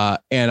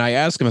 And I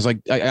asked him, I was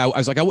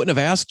like, I wouldn't have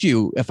asked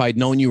you if I'd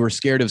known you were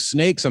scared of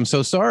snakes. I'm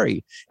so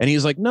sorry. And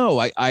he's like, no,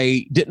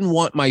 I didn't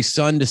want my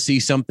son to see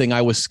something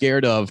I was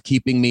scared of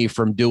keeping me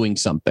from doing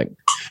something.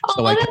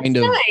 So I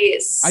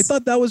nice. I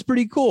thought that was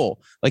pretty cool.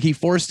 Like, he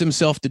forced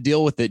himself to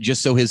deal with it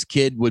just so his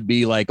kid would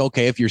be like,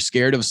 okay, if you're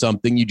scared of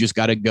something, you just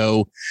got to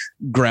go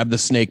grab the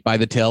snake by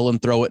the tail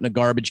and throw it in a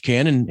garbage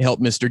can and help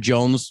Mr.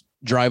 Jones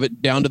drive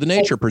it down to the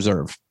nature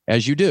preserve,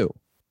 as you do.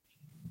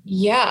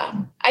 Yeah.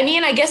 I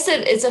mean, I guess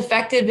it's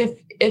effective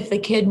if the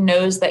kid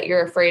knows that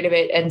you're afraid of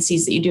it and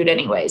sees that you do it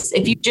anyways.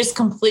 If you just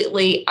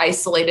completely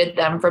isolated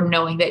them from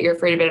knowing that you're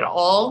afraid of it at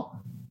all,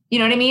 you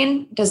know what I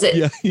mean? Does it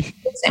have the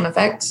same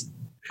effect?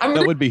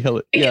 That would be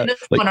hilarious. Yeah,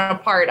 this one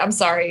apart. I'm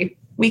sorry.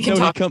 We can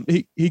talk.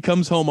 He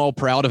comes home all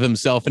proud of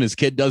himself, and his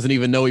kid doesn't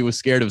even know he was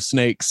scared of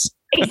snakes.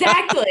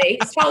 Exactly.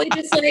 It's probably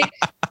just like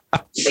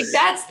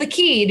that's the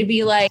key, to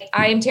be like,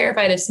 I am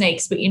terrified of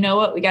snakes, but you know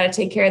what? We got to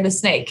take care of the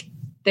snake.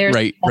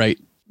 Right.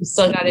 You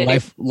still got it.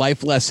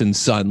 Life lesson,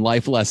 son.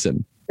 Life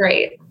lesson.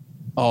 Great.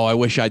 Oh, I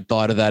wish I'd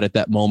thought of that at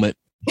that moment.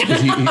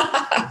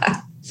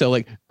 So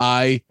like,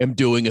 I am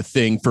doing a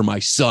thing for my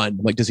son.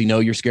 Like, does he know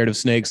you're scared of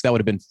snakes? That would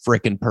have been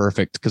freaking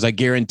perfect. Because I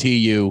guarantee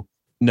you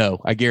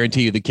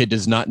the kid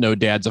does not know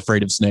dad's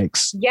afraid of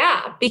snakes.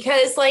 Yeah,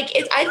 because like,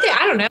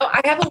 I don't know.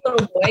 I have a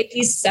little boy.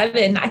 He's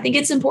 7. I think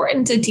it's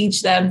important to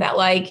teach them that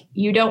like,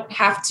 you don't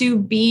have to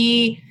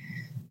be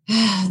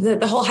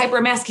the whole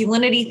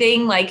hypermasculinity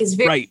thing. Like, is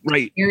very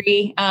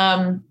scary.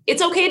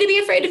 It's okay to be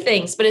afraid of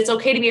things, but it's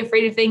okay to be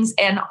afraid of things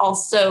and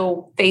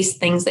also face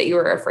things that you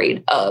are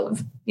afraid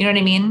of. You know what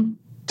I mean?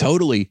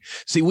 Totally.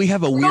 See, we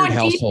have a weird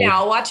household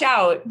now. Watch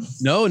out.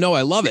 No,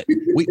 I love it.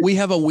 We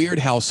have a weird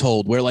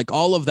household where like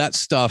all of that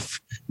stuff,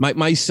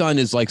 my son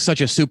is like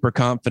such a super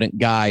confident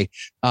guy,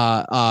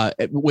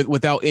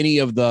 without any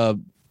of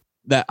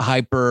that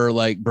hyper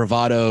like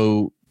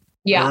bravado.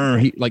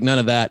 Yeah. Like none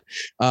of that.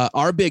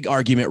 Our big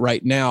argument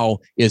right now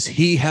is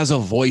he has a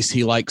voice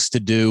he likes to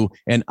do,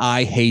 and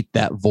I hate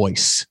that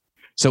voice.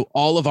 So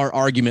all of our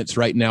arguments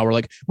right now are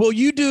like, well,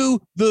 you do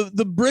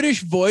the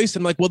British voice.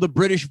 I'm like, well, the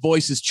British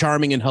voice is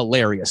charming and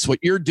hilarious. What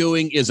you're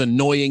doing is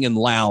annoying and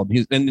loud.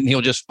 And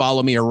he'll just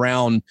follow me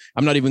around.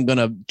 I'm not even going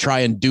to try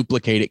and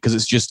duplicate it because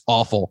it's just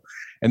awful.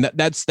 And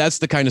that's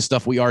the kind of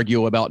stuff we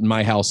argue about in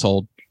my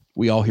household.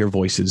 We all hear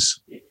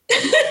voices.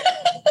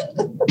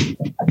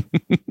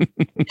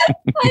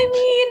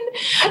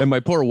 And my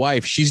poor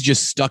wife, she's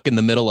just stuck in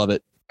the middle of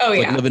it. Oh,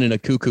 it's yeah. Like living in a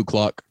cuckoo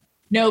clock.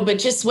 No, but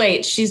just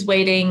wait. She's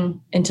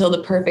waiting until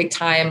the perfect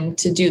time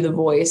to do the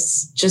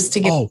voice just to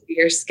get under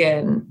your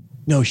skin.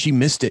 No, she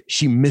missed it.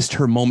 She missed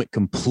her moment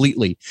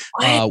completely.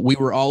 We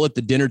were all at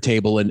the dinner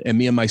table and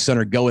me and my son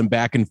are going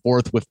back and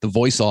forth with the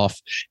voice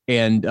off.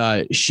 And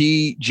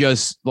she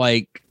just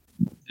like,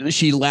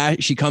 she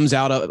comes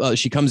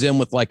in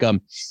with like,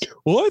 well,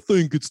 I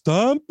think it's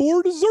time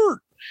for dessert.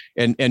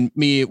 And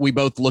we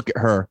both look at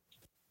her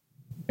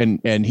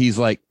and he's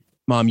like,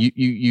 Mom,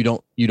 you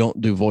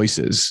don't do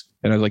voices.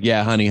 And I was like,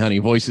 yeah, honey,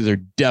 voices are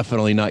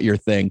definitely not your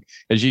thing.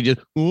 And she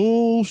just,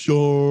 oh,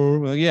 sure.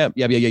 Well, yeah.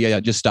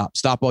 Just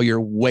stop while you're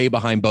way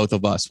behind both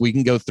of us. We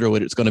can go through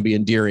it. It's going to be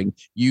endearing.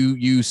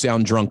 You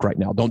sound drunk right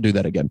now. Don't do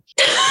that again.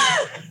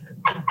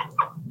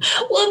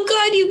 Well, I'm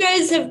glad you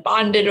guys have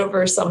bonded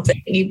over something,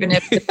 even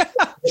if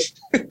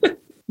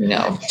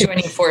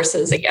joining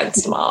forces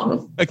against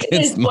mom.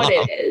 Against mom. What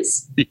it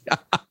is. Yeah.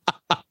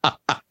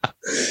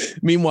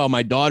 Meanwhile,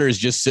 my daughter is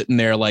just sitting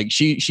there like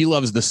she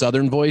loves the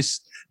Southern voice.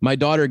 My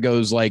daughter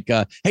goes like,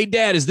 hey,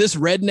 Dad, is this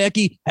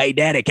rednecky? Hey,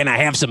 Daddy, can I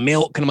have some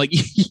milk? And I'm like,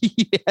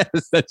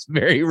 yes, that's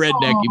very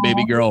rednecky,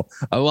 baby girl.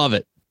 I love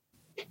it.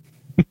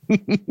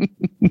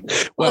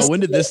 Well, when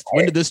did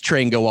this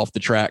train go off the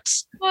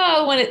tracks?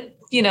 Well, when it,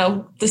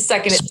 the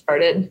second it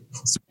started.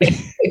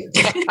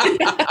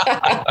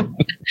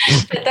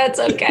 But that's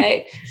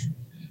okay.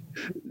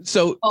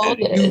 So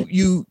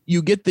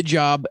you get the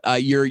job.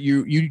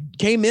 You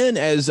came in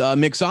as a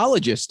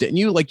mixologist, didn't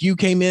you? Like you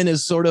came in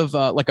as sort of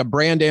like a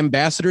brand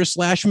ambassador /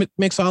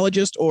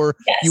 mixologist, or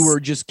yes. You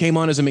were just came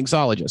on as a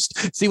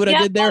mixologist. See what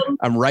I did there?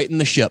 I'm righting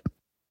the ship.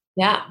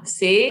 Yeah.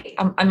 See,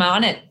 I'm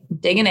on it,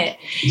 digging it.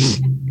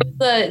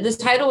 The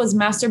title was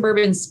Master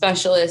Bourbon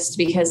Specialist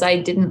because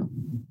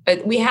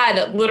we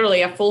had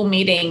literally a full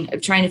meeting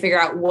of trying to figure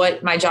out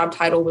what my job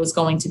title was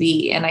going to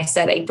be. And I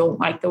said, I don't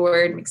like the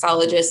word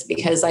mixologist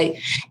because at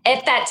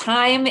that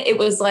time it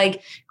was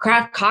like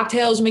craft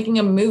cocktails making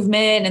a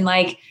movement. And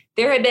like,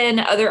 there had been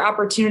other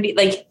opportunity.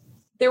 Like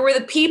there were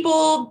the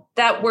people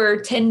that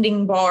were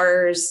tending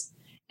bars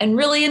and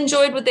really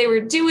enjoyed what they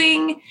were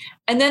doing.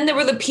 And then there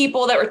were the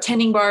people that were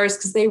tending bars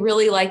because they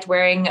really liked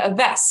wearing a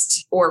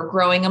vest or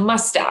growing a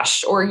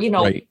mustache or,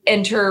 right.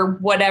 Enter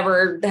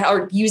whatever,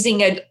 or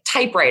using a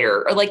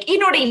typewriter or like, you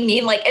know what I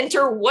mean? Like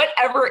enter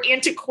whatever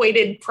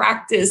antiquated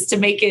practice to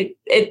make it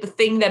the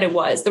thing that it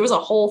was. There was a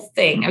whole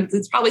thing.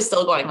 It's probably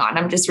still going on.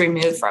 I'm just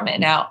removed from it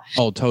now.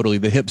 Oh, totally.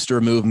 The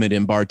hipster movement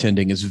in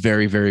bartending is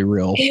very, very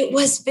real. It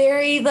was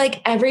very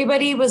like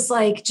everybody was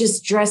like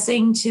just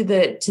dressing to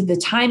the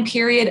time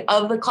period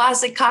of the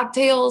classic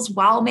cocktails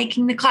while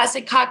making the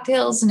classic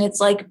cocktails. And it's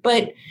like,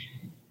 but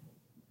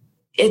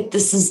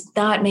this is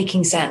not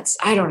making sense.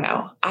 I don't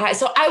know.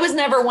 So I was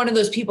never one of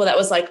those people that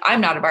was like,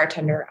 I'm not a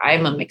bartender,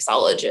 I'm a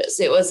mixologist.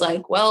 It was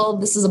like, well,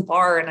 this is a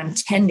bar and I'm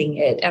tending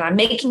it and I'm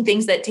making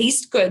things that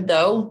taste good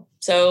though.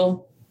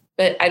 So,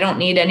 but I don't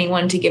need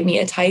anyone to give me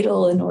a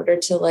title in order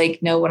to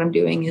like know what I'm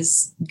doing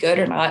is good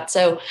or not.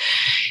 So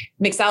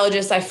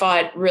mixologist, I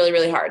fought really,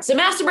 really hard. So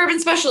Master Bourbon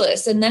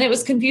Specialist. And then it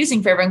was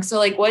confusing for everyone. So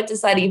like, what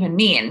does that even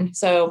mean?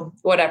 So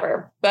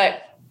whatever.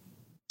 But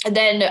and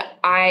then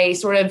I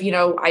sort of,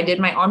 I did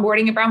my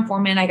onboarding at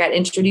Brown-Forman. I got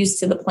introduced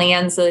to the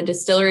plans. The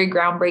distillery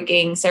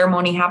groundbreaking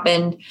ceremony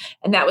happened.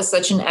 And that was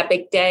such an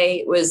epic day.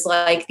 It was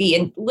like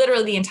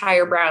literally the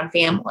entire Brown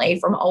family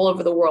from all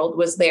over the world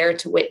was there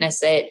to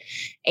witness it.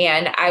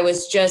 And I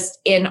was just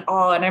in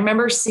awe. And I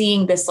remember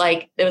seeing this,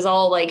 like, it was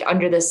all like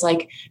under this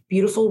like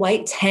beautiful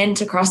white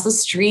tent across the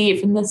street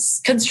from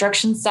this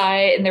construction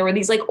site. And there were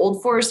these like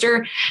Old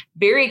Forester,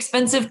 very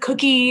expensive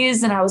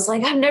cookies. And I was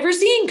like, I've never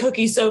seen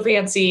cookies so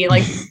fancy,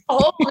 like a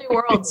whole new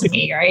world to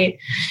me. Right.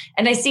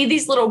 And I see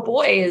these little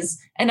boys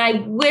and I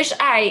wish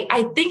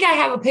I think I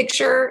have a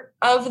picture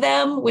of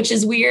them, which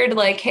is weird.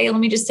 Like, hey, let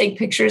me just take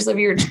pictures of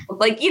your,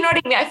 like, you know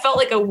what I mean? I felt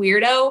like a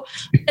weirdo,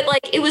 but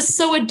like, it was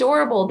so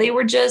adorable. They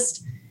were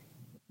just,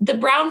 the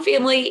Brown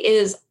family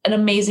is an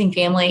amazing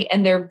family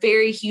and they're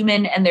very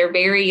human and they're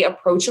very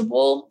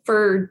approachable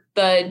for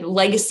the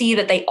legacy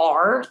that they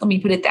are. Let me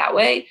put it that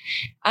way.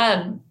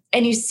 And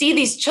you see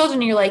these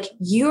children, you're like,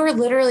 you're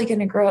literally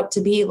going to grow up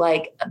to be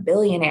like a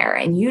billionaire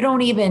and you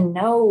don't even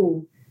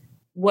know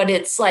what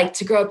it's like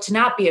to grow up to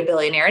not be a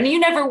billionaire and you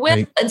never will.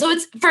 Right. And so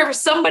it's for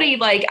somebody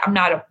like, I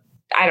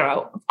don't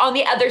know, on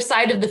the other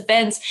side of the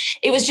fence,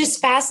 it was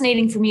just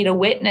fascinating for me to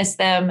witness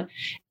them.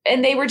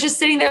 And they were just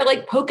sitting there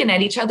like poking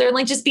at each other and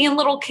like just being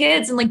little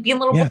kids and like being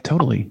little. Yeah,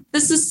 totally.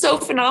 This is so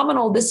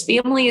phenomenal. This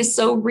family is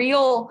so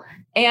real.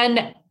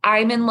 And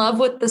I'm in love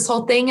with this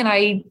whole thing and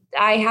I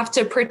have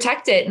to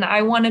protect it. And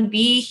I want to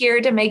be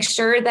here to make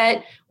sure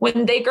that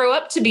when they grow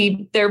up to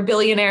be their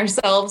billionaire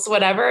selves,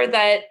 whatever,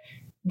 that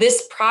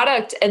this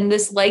product and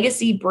this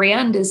legacy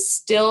brand is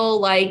still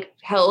like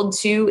held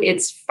to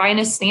its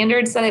finest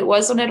standards that it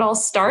was when it all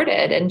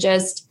started. And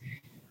just,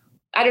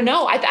 I don't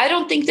know. I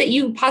don't think that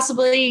you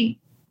possibly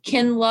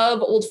can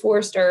love Old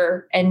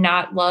Forester and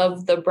not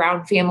love the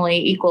Brown family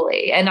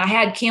equally. And I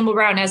had Campbell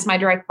Brown as my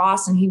direct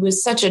boss, and he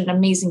was such an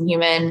amazing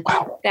human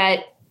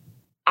that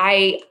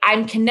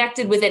I'm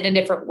connected with it in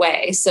a different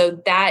way. So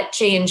that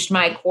changed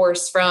my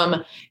course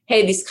from,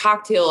 hey, these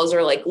cocktails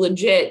are like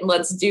legit.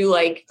 Let's do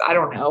like, I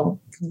don't know,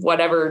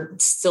 whatever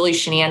silly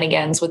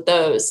shenanigans with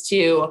those,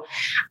 to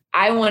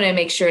I want to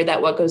make sure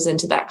that what goes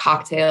into that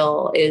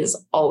cocktail is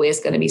always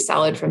going to be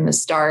solid from the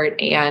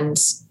start. And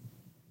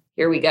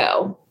here we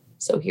go.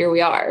 So here we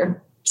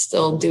are,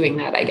 still doing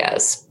that, I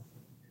guess.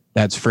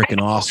 That's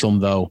freaking awesome,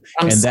 though.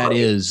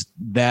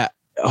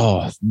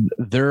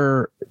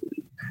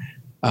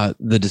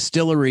 The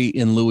distillery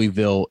in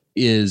Louisville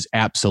is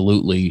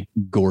absolutely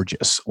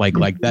gorgeous.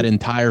 Like that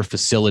entire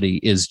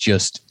facility is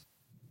just,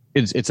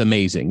 it's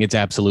amazing. It's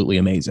absolutely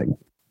amazing.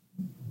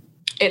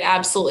 It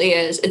absolutely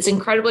is. It's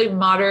incredibly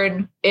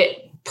modern.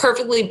 It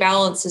perfectly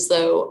balances,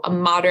 though, a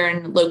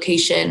modern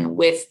location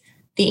with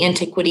the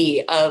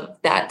antiquity of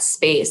that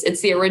space.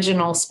 It's the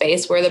original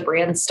space where the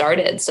brand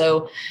started.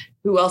 So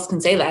who else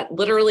can say that?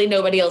 Literally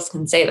nobody else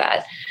can say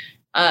that.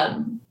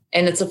 And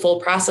it's a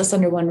full process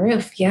under one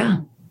roof.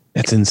 Yeah.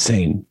 That's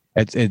insane.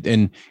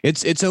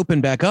 It's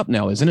open back up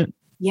now, isn't it?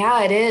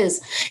 Yeah, it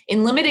is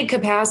in limited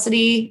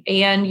capacity.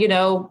 And,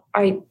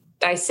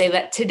 I say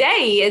that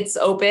today it's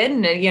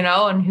open,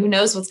 and who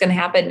knows what's going to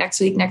happen next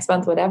week, next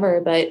month, whatever.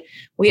 But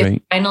we have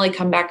finally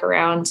come back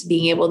around to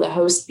being able to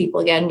host people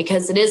again,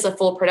 because it is a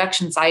full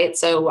production site.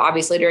 So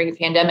obviously during a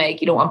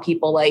pandemic, you don't want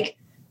people like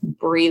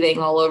breathing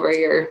all over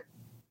your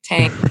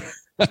tank.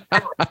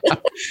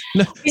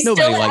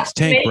 Nobody likes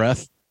tank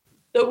breath.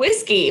 The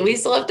whiskey, we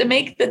still have to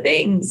make the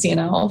things,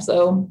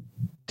 so.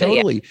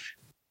 Totally.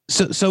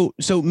 Yeah.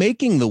 So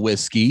making the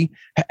whiskey,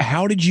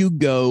 how did you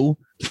go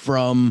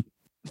from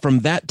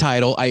that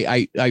title?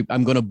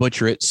 I'm going to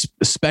butcher it.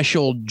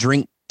 Special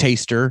drink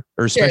taster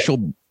or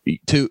special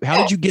to,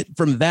 how did you get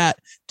from that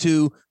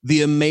to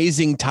the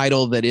amazing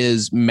title that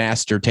is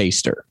Master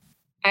Taster?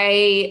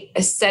 I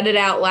said it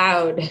out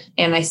loud,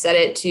 and I said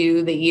it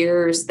to the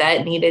ears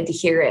that needed to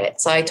hear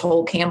it. So I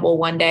told Campbell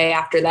one day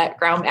after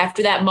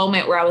that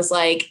moment where I was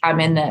like, I'm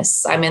in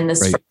this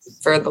right.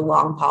 for the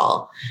long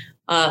haul.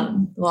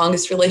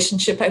 Longest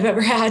relationship I've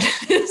ever had.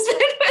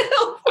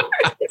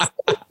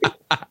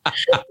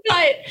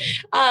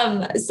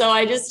 But so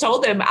I just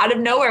told him out of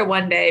nowhere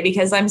one day,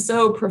 because I'm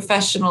so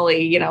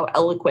professionally,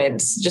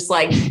 eloquent, just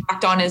like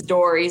knocked on his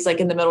door. He's like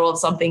in the middle of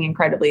something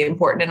incredibly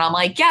important. And I'm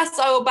like, yeah,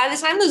 so by the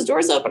time those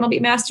doors open, I'll be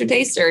Master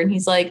Taster. And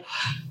he's like,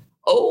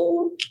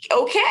 oh,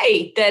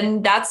 okay,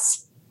 then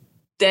that's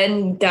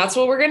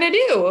what we're going to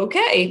do.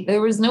 Okay.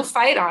 There was no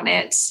fight on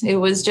it. It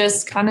was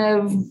just kind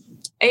of,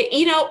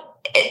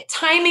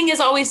 timing is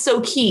always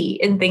so key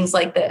in things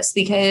like this,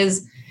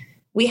 because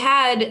we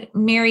had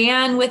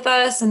Marianne with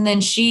us, and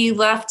then she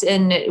left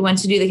and went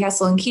to do the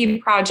Castle and Key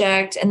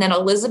project. And then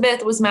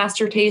Elizabeth was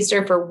Master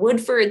Taster for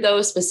Woodford,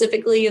 though,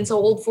 specifically. And so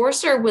Old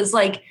Forester was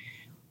like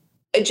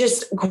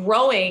just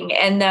growing,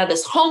 and now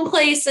this home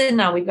place, and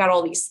now we've got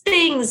all these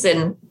things,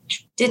 and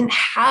didn't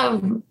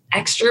have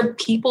extra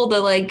people to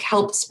like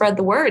help spread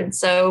the word.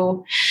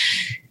 So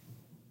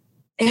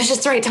it was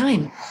just the right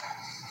time.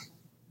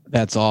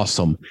 That's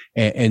awesome.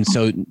 And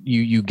so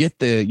you get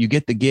the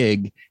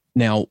gig.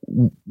 Now,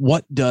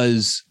 what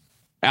does,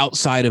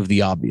 outside of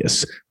the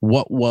obvious,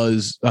 what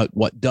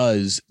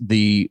does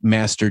the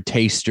Master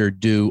Taster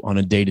do on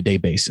a day-to-day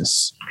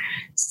basis?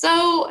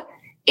 So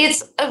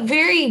it's a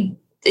very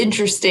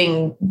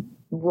interesting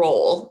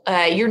role.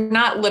 You're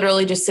not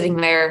literally just sitting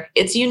there.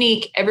 It's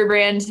unique. Every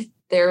brand,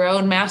 their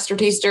own Master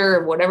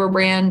Taster, whatever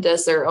brand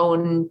does their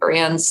own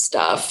brand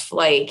stuff.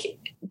 Like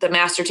the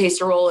Master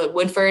Taster role at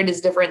Woodford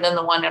is different than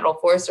the one at Old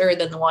Forester,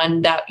 than the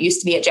one that used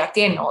to be at Jack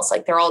Daniel's.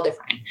 Like they're all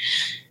different.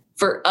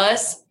 For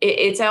us,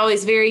 it's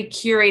always very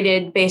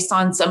curated based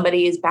on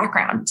somebody's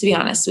background, to be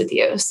honest with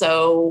you.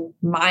 So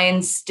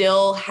mine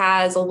still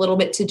has a little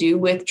bit to do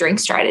with drink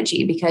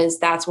strategy, because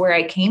that's where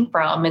I came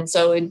from. And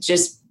so it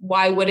just,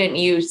 why wouldn't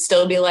you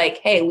still be like,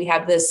 hey, we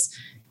have this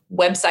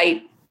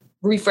website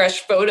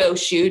refresh photo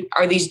shoot.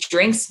 Are these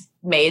drinks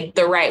made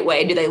the right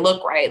way? Do they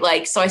look right?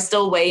 Like, so I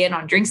still weigh in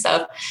on drink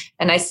stuff,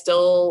 and I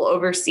still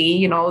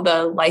oversee,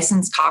 the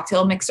licensed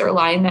cocktail mixer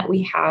line that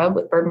we have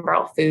with Bourbon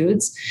Barrel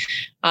Foods.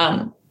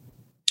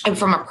 And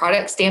from a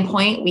product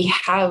standpoint, we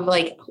have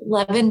like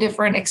 11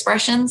 different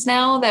expressions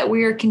now that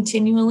we are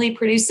continually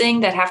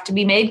producing that have to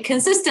be made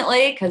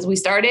consistently, because we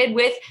started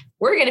with,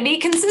 we're going to be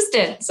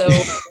consistent. So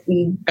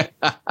we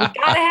got to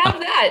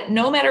have that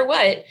no matter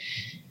what.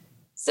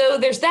 So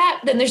there's that.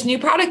 Then there's new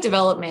product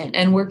development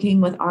and working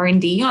with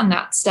R&D on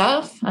that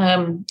stuff.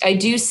 I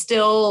do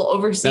still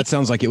oversee. That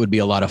sounds like it would be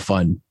a lot of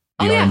fun.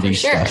 The R&D for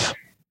sure. Stuff.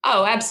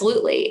 Oh,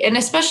 absolutely. And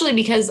especially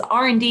because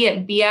R&D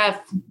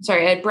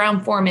at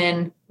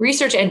Brown-Forman,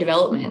 research and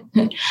development.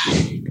 Put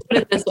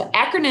it this way,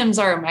 acronyms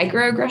are a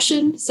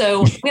microaggression.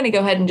 So I'm going to go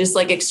ahead and just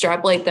like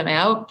extrapolate them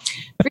out.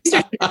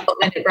 Research and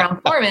development at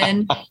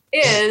Brown-Forman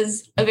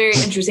is a very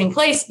interesting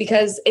place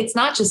because it's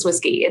not just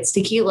whiskey. It's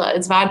tequila,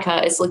 it's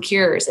vodka, it's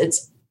liqueurs,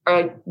 it's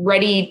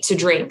ready to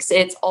drinks.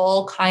 It's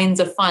all kinds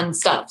of fun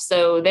stuff.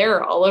 So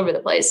they're all over the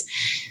place.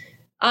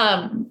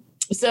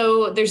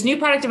 So there's new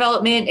product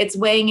development. It's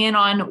weighing in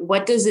on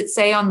what does it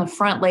say on the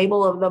front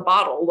label of the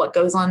bottle? What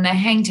goes on the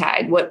hang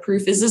tag? What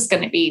proof is this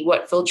going to be?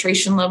 What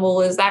filtration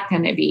level is that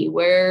going to be?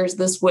 Where's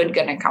this wood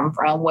going to come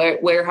from? Where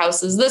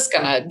warehouse is this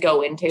going to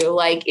go into?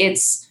 Like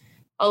it's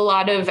a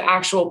lot of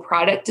actual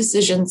product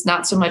decisions,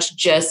 not so much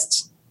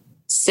just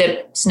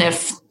sip,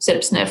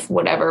 sniff,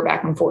 whatever,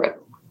 back and forth.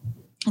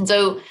 And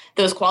so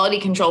those quality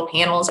control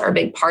panels are a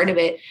big part of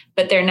it,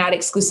 but they're not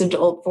exclusive to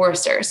Old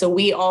Forester. So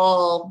we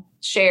all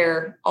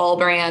share all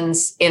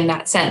brands in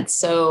that sense.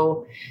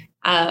 So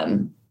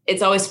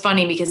it's always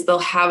funny because they'll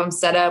have them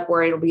set up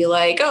where it'll be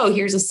like, oh,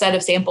 here's a set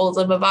of samples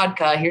of a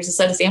vodka. Here's a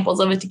set of samples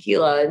of a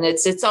tequila. And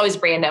it's always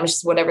random. It's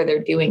just whatever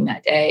they're doing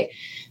that day.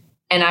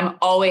 And I'm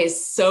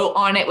always so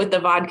on it with the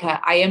vodka.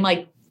 I am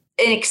like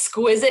an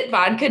exquisite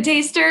vodka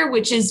taster,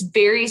 which is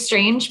very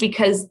strange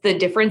because the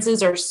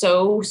differences are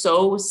so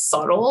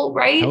subtle,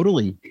 right?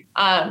 Totally.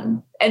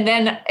 And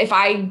then if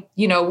I,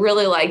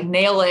 really like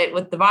nail it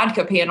with the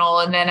vodka panel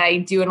and then I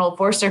do an Old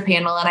Forester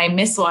panel and I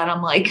miss one,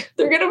 I'm like,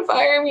 they're going to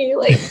fire me.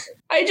 Like,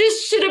 I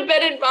just should have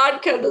been in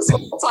vodka this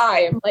whole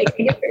time. Like,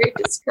 I get very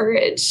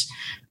discouraged.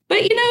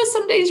 But,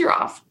 some days you're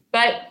off.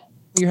 But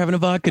you're having a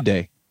vodka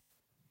day.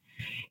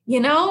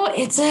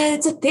 It's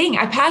a thing.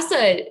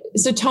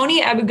 So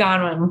Tony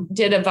Abuganwam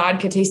did a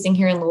vodka tasting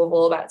here in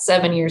Louisville about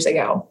 7 years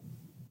ago.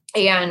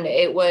 And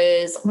it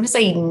was, I want to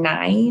say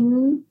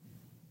 9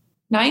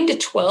 to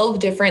 12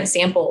 different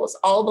samples,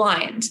 all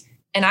blind.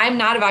 And I'm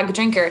not a vodka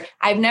drinker.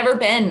 I've never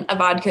been a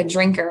vodka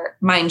drinker,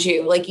 mind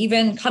you. Like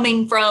even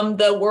coming from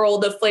the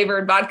world of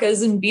flavored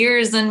vodkas and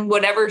beers and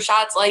whatever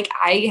shots, like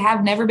I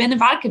have never been a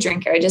vodka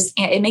drinker.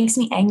 It makes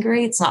me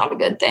angry. It's not a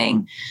good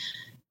thing.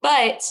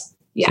 But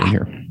yeah.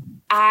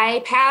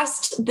 I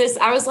passed this.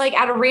 I was like,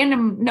 out of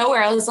random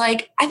nowhere, I was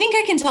like, I think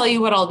I can tell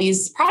you what all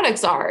these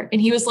products are.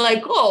 And he was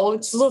like, oh,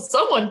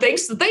 someone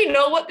thinks that they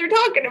know what they're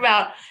talking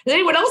about. Does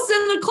anyone else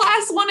in the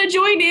class want to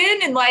join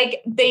in? And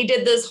like, they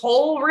did this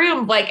whole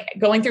room, like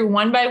going through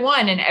one by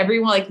one, and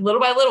everyone, like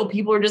little by little,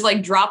 people were just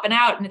like dropping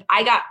out. And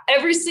I got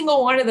every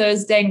single one of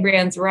those dang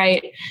brands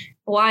right.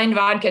 Blind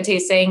vodka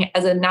tasting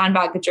as a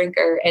non-vodka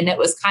drinker. And it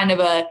was kind of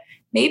a,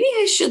 maybe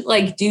I should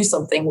like do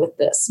something with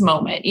this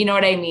moment. You know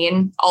what I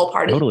mean? All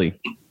part of totally.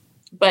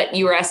 But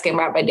you were asking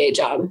about my day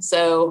job.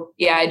 So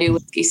yeah, I do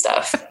whiskey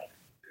stuff.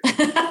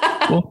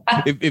 Well,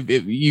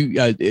 if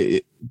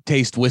you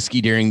taste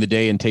whiskey during the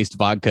day and taste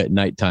vodka at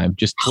nighttime,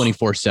 just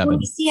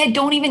 24/7. See, I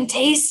don't even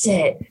taste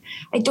it.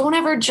 I don't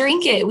ever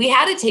drink it. We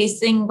had a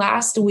tasting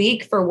last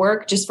week for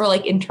work, just for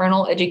like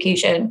internal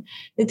education.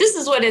 This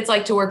is what it's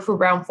like to work for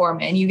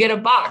Brown-Forman. You get a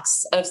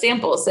box of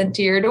samples sent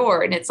to your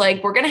door and it's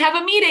like, we're going to have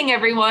a meeting,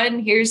 everyone.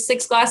 Here's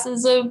 6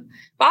 glasses of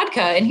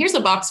vodka and here's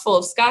a box full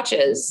of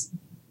scotches.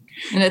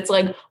 And it's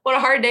like, what a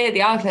hard day at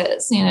the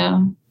office,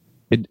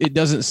 It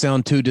doesn't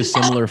sound too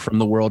dissimilar from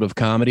the world of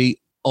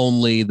comedy,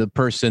 only the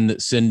person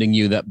that's sending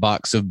you that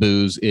box of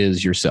booze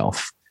is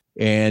yourself.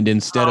 And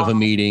instead of a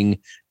meeting,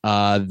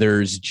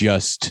 there's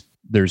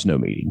no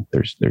meeting.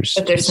 There's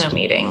no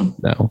meeting.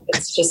 No,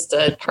 it's just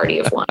a party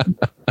of one.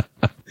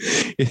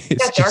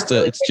 It's just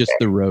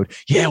the road.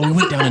 Yeah. We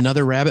went down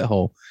another rabbit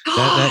hole.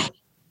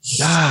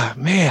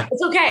 Man.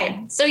 It's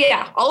okay. So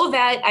yeah, all of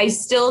that. I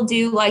still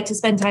do like to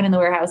spend time in the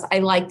warehouse. I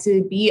like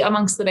to be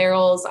amongst the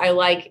barrels.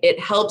 It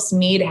helps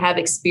me to have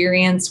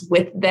experience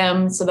with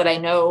them so that I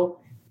know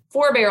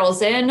 4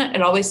 barrels in,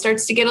 it always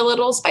starts to get a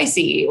little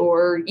spicy,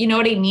 or you know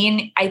what I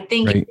mean? I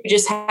think If you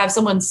just have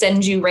someone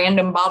send you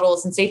random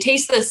bottles and say,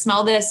 taste this,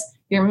 smell this,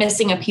 you're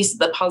missing a piece of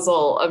the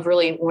puzzle of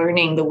really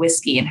learning the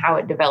whiskey and how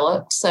it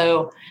developed.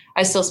 So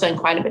I still spend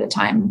quite a bit of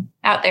time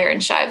out there in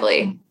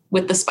Shively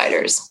with the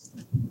spiders.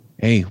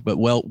 Hey, but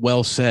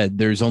well said.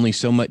 There's only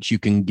so much you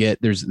can get.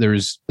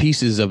 There's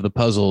pieces of the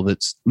puzzle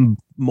that's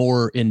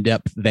more in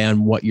depth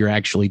than what you're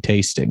actually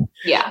tasting.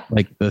 Yeah.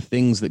 Like the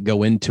things that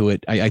go into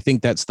it. I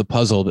think that's the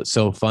puzzle that's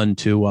so fun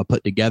to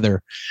put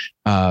together.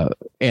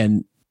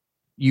 And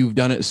you've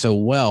done it so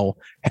well.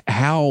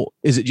 How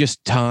is it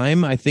just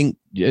time? I think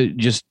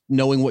just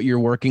knowing what you're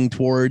working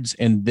towards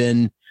and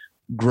then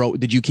grow.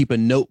 Did you keep a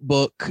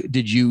notebook?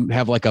 Did you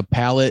have like a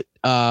palette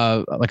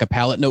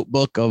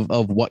notebook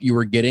of what you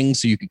were getting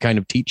so you could kind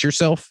of teach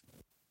yourself?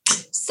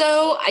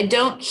 So I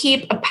don't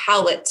keep a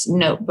palette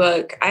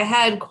notebook. I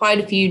had quite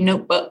a few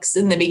notebooks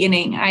in the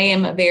beginning. I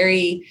am a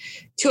very,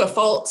 to a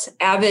fault,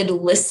 avid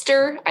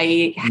lister.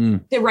 I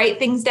have to write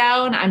things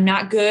down. I'm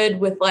not good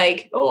with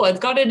like, oh, I've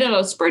got it in a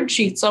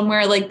spreadsheet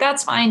somewhere. Like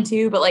that's fine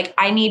too. But like,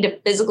 I need to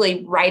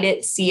physically write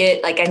it, see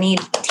it. Like I need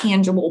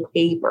tangible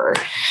paper.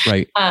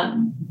 Right.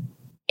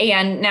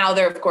 And now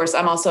they're, of course,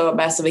 I'm also a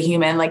mess of a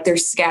human, like they're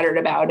scattered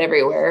about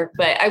everywhere,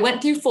 but I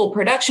went through full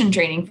production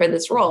training for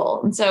this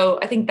role. And so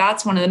I think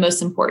that's one of the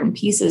most important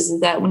pieces,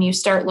 is that when you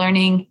start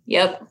learning,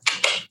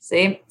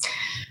 see,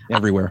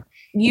 everywhere,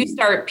 you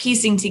start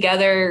piecing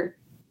together,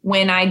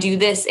 when I do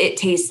this, it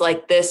tastes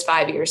like this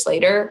 5 years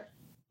later.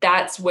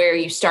 That's where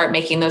you start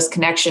making those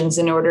connections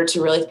in order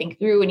to really think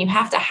through. And you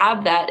have to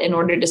have that in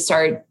order to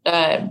start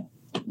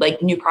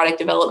like new product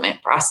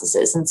development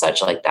processes and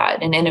such like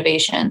that, and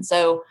innovation.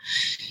 So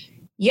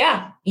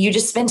yeah, you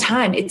just spend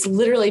time. It's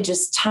literally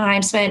just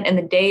time spent, and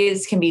the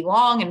days can be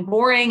long and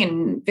boring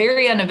and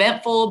very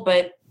uneventful,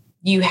 but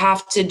you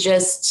have to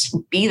just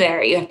be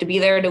there. You have to be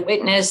there to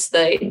witness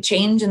the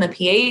change in the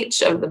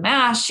pH of the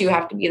mash. You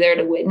have to be there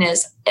to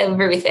witness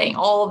everything,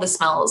 all the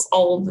smells,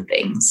 all the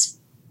things.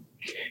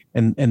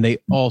 And they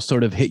all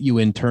sort of hit you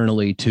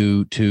internally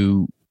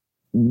to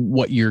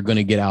what you're going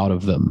to get out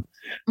of them.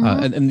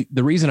 Mm-hmm. And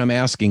the reason I'm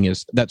asking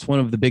is that's one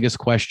of the biggest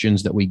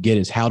questions that we get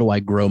is, how do I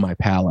grow my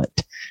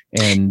palate?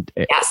 And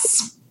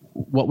yes,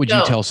 what would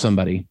you tell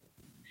somebody?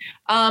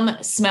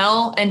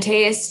 Smell and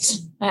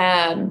taste,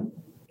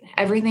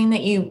 everything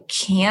that you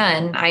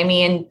can. I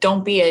mean,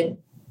 don't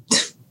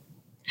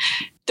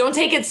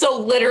take it so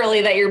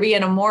literally that you're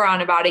being a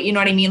moron about it. You know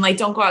what I mean? Like,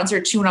 don't go out and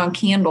start chewing on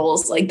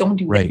candles. Like, don't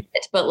do that.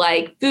 But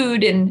like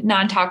food and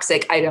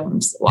non-toxic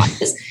items,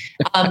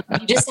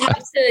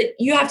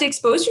 you have to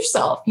expose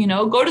yourself,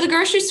 go to the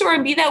grocery store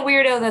and be that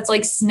weirdo that's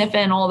like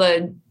sniffing all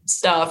the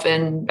stuff.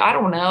 And I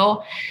don't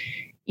know,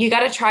 you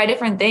got to try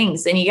different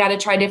things, and you got to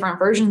try different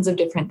versions of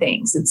different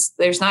things.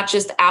 There's not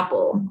just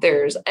apple,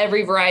 there's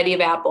every variety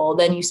of apple.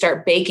 Then you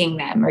start baking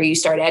them, or you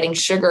start adding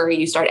sugar, or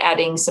you start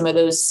adding some of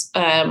those,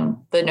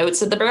 the notes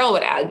that the barrel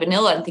would add,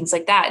 vanilla and things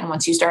like that. And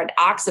once you start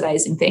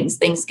oxidizing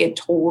things get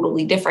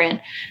totally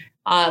different.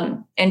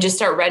 And just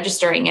start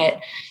registering it.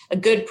 A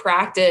good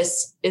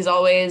practice is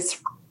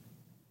always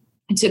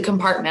to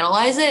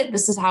compartmentalize it.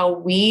 This is how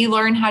we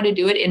learn how to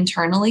do it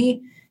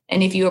internally.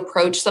 And if you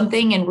approach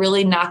something and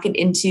really knock it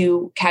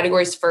into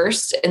categories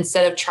first,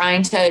 instead of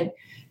trying to,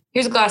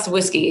 here's a glass of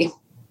whiskey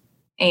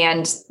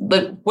and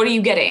what are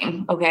you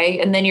getting?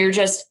 Okay. And then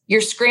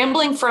you're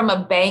scrambling from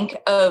a bank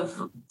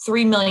of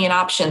 3 million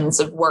options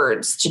of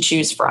words to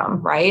choose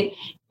from. Right.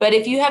 But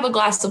if you have a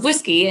glass of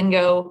whiskey and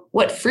go,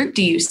 what fruit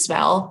do you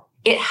smell?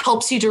 It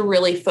helps you to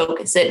really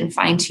focus it and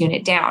fine tune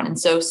it down. And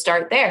so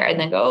start there and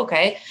then go,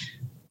 okay,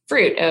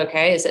 fruit.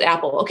 Okay. Is it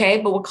apple? Okay.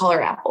 But what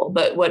color apple?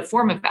 But what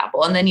form of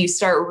apple? And then you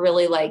start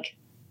really like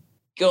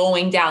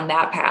going down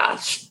that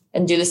path,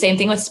 and do the same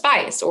thing with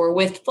spice or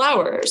with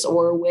flowers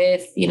or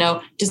with,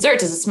 dessert.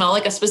 Does it smell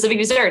like a specific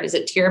dessert? Is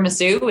it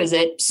tiramisu? Is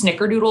it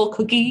snickerdoodle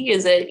cookie?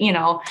 Is it,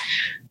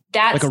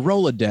 that's like a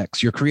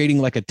Rolodex. You're creating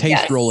like a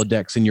taste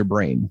Rolodex in your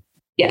brain.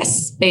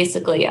 Yes.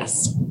 Basically.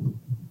 Yes.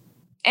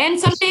 And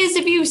some days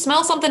if you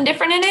smell something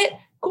different in it,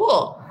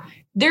 cool.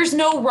 There's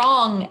no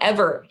wrong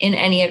ever in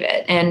any of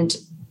it. And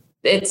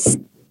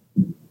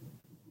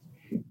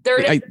there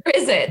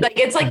isn't. Like,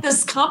 it's like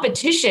this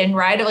competition,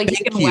 right? Of like,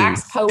 you can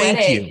wax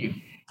poetic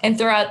and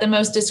throw out the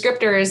most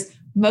descriptors.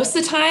 Most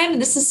of the time,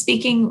 this is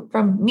speaking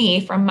from me,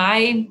 from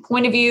my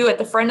point of view at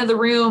the front of the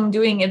room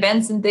doing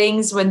events and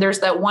things, when there's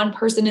that one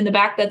person in the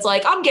back that's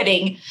like, I'm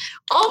getting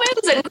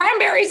almonds and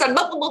cranberries and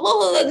blah, blah, blah,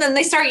 blah. And then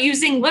they start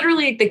using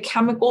literally the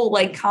chemical,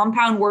 like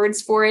compound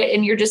words for it.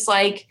 And you're just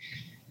like,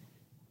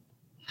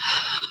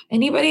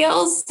 anybody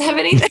else have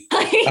anything?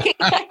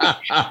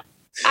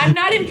 I'm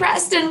not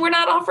impressed, and we're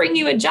not offering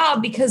you a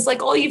job because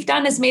like all you've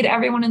done is made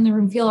everyone in the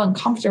room feel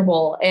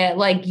uncomfortable. And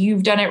like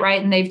you've done it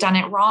right and they've done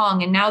it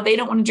wrong. And now they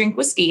don't want to drink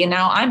whiskey. And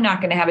now I'm not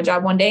going to have a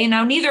job one day. And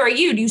now neither are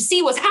you. Do you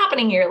see what's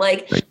happening here?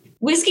 Like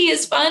whiskey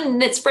is fun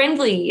and it's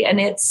friendly and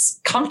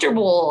it's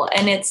comfortable.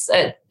 And it's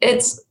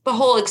the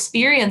whole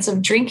experience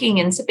of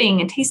drinking and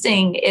sipping and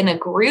tasting in a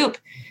group.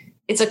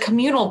 It's a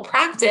communal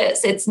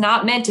practice. It's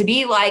not meant to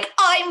be like,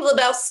 I'm the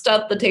best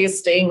at the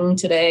tasting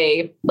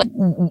today. Like,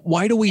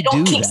 why do we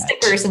do keep that?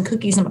 Stickers and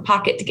cookies in my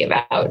pocket to give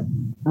out.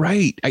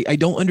 Right. I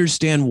don't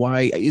understand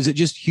why. Is it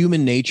just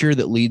human nature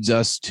that leads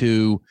us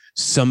to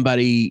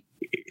somebody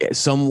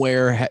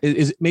somewhere?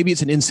 Maybe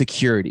it's an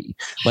insecurity.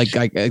 Like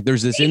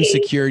there's this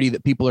insecurity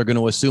that people are going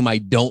to assume I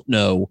don't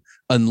know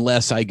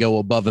unless I go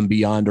above and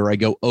beyond, or I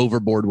go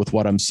overboard with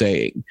what I'm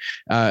saying.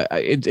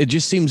 It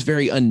just seems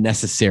very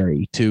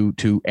unnecessary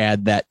to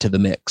add that to the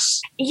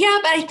mix. Yeah,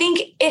 but I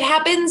think it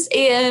happens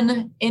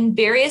in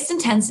various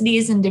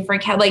intensities and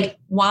different like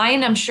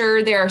wine. I'm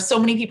sure there are so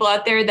many people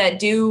out there that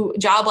do a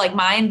job like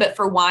mine, but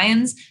for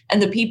wines,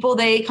 and the people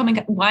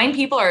wine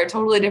people are a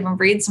totally different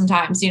breed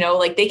sometimes,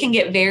 like they can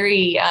get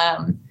very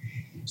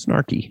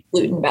snarky,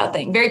 gluten about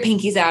things, very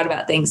pinkies out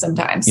about things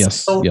sometimes. Yes.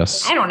 So,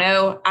 yes. I don't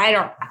know.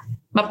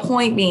 My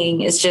point being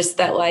is just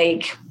that,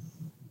 like,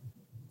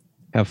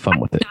 have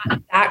fun with it. I'm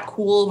not that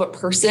cool of a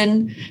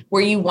person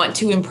where you want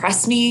to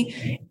impress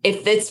me.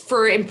 If it's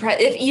for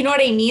if you know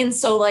what I mean.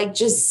 So like,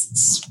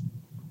 just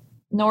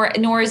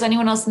nor is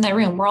anyone else in that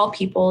room. We're all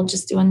people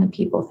just doing the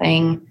people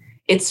thing.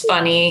 It's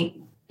funny.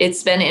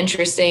 it's been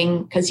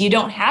interesting because you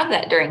don't have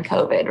that during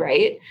COVID,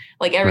 right?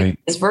 Like everything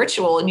is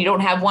virtual and you don't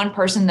have one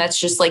person that's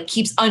just like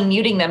keeps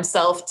unmuting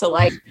themselves to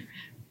like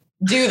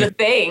do the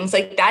things.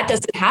 Like that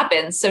doesn't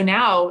happen. So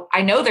now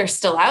I know they're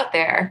still out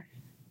there.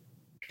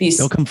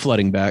 They'll come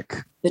flooding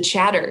back. The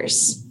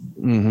chatters.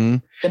 Mm-hmm.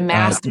 The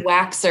masked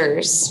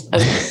waxers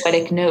of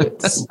poetic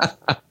notes.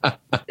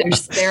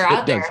 They're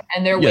out there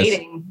and they're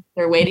waiting.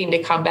 They're waiting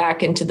to come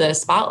back into the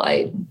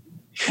spotlight.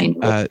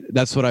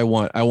 That's what I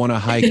want. I want a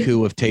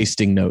haiku of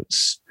tasting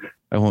notes.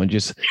 I want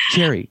just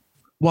cherry,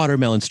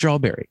 watermelon,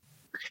 strawberry.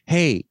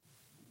 Hey.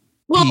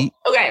 Well,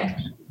 okay.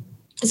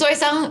 So I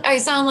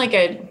sound like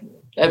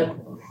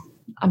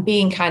I'm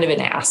being kind of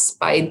an ass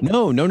by.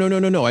 No.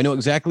 I know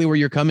exactly where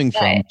you're coming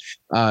from.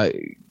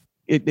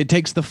 It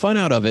takes the fun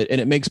out of it and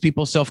it makes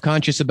people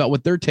self-conscious about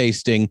what they're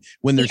tasting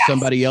when there's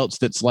somebody else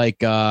that's like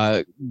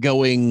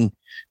going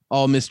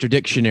all Mr.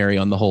 Dictionary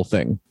on the whole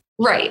thing.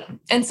 Right.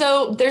 And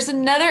so there's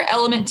another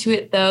element to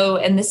it though.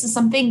 And this is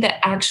something that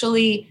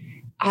actually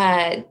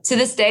to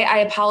this day, I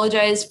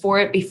apologize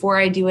for it before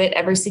I do it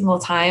every single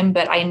time,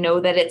 but I know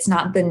that it's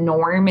not the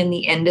norm in the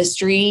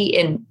industry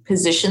in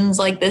positions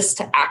like this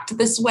to act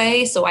this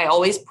way. So I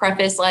always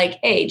preface like,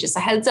 hey, just a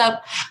heads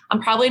up,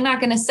 I'm probably not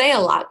going to say a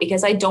lot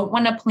because I don't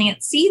want to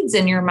plant seeds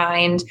in your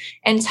mind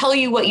and tell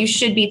you what you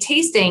should be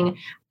tasting.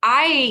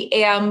 I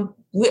am,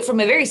 from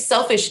a very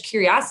selfish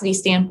curiosity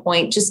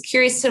standpoint, just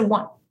curious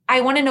I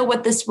want to know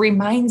what this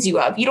reminds you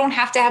of. You don't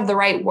have to have the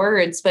right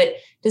words, but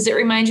does it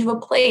remind you of a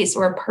place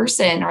or a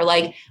person, or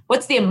like,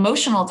 what's the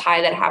emotional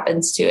tie that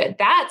happens to it?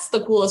 That's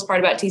the coolest part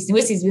about tasting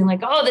whiskeys, being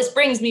like, oh, this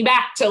brings me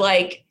back to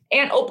like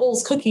Aunt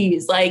Opal's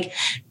cookies. Like,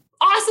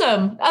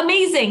 awesome,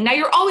 amazing. Now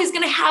you're always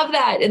going to have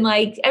that. And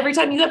like, every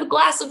time you have a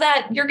glass of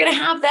that, you're going to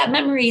have that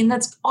memory. And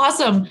that's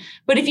awesome.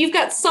 But if you've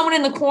got someone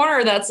in the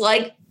corner that's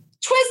like,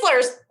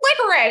 Twizzlers,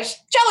 licorice,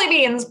 jelly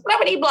beans, blah,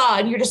 blah, blah.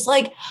 And you're just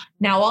like,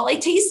 now all I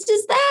taste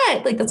is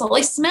that. Like, that's all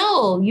I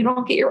smell. You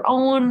don't get your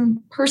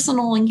own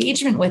personal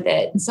engagement with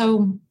it. And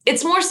so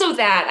it's more so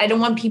that I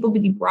don't want people to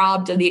be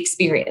robbed of the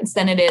experience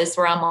than it is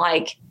where I'm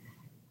like,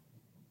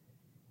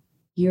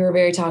 you're a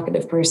very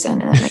talkative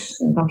person and that makes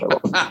me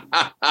uncomfortable.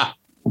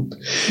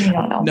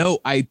 No,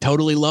 I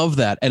totally love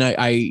that. And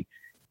I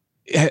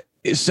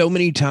so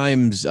many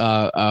times,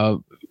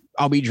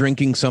 I'll be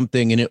drinking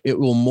something and it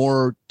will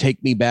more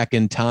take me back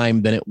in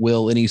time than it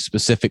will any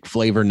specific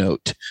flavor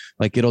note.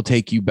 Like it'll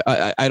take you.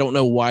 I don't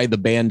know why the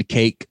band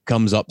Cake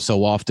comes up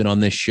so often on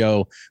this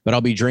show, but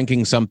I'll be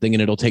drinking something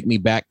and it'll take me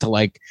back to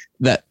like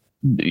that.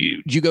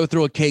 Did you go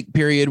through a Cake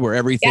period where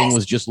everything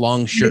was just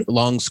long shirt,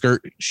 long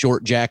skirt,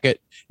 short jacket?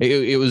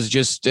 It was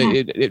just,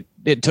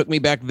 it took me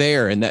back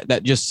there. And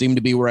that just seemed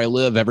to be where I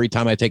live every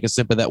time I take a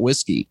sip of that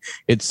whiskey.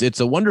 It's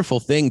a wonderful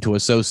thing to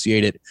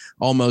associate it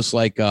almost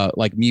like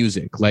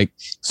music, like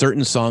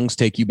certain songs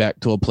take you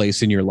back to a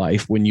place in your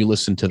life when you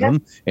listen to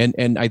them.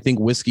 And I think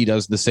whiskey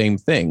does the same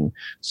thing.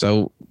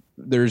 So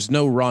there's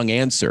no wrong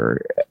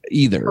answer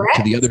either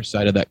to the other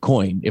side of that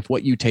coin. If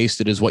what you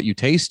tasted is what you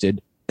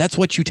tasted, that's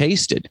what you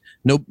tasted.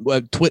 No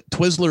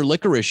Twizzler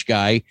licorice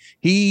guy.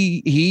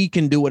 He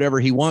can do whatever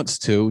he wants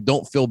to.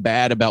 Don't feel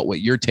bad about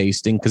what you're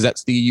tasting because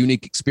that's the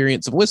unique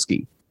experience of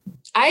whiskey.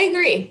 I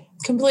agree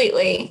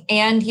completely.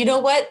 And you know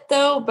what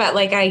though? But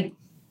like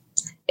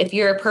if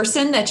you're a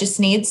person that just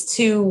needs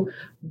to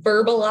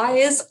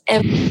verbalize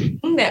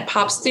everything that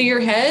pops through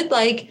your head,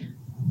 like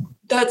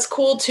that's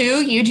cool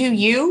too. You do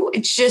you.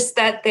 It's just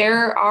that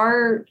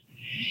there's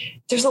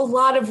a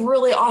lot of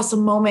really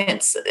awesome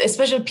moments,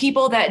 especially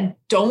people that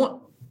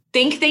don't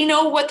think they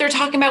know what they're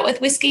talking about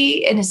with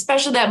whiskey. And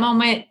especially that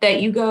moment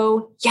that you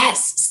go,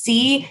 yes,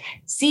 see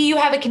you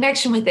have a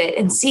connection with it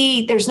and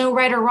see there's no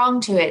right or wrong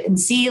to it and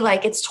see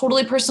like it's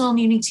totally personal and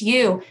unique to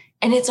you.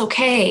 And it's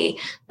okay.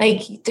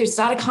 Like there's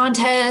not a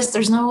contest.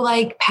 There's no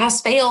like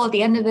pass fail at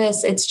the end of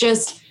this. It's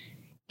just,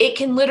 it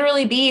can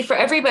literally be for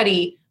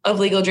everybody of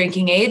legal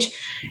drinking age,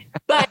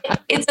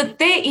 but it's a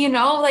thing,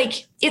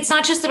 like it's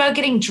not just about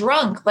getting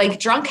drunk, like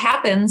drunk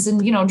happens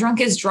and,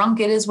 drunk is drunk.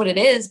 It is what it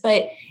is,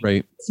 but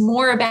it's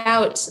more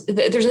about,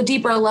 there's a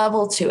deeper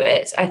level to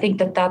it. I think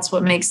that's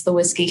what makes the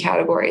whiskey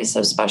category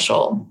so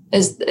special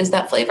is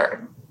that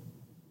flavor.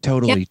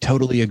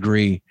 Totally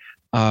agree.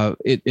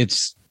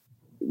 It's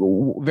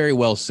very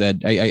well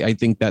said. I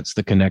think that's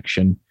the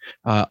connection.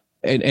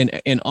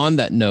 And on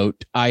that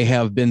note, I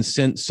have been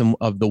sent some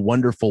of the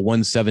wonderful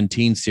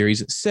 117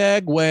 series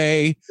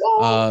segue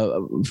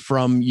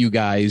from you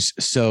guys.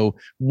 So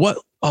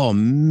oh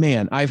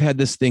man, I've had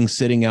this thing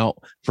sitting out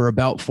for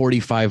about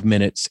 45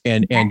 minutes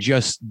and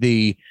just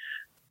the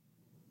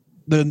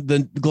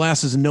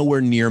glass is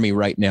nowhere near me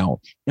right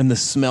now. And the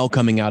smell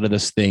coming out of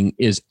this thing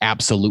is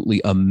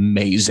absolutely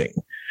amazing.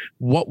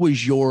 What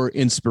was your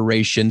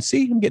inspiration?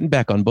 See, I'm getting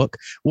back on book.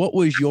 What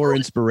was your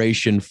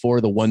inspiration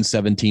for the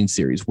 117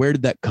 series? Where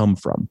did that come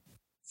from?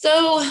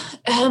 So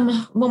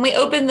when we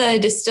opened the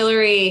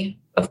distillery,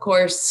 of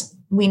course,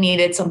 we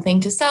needed something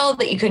to sell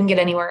that you couldn't get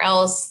anywhere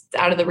else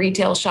out of the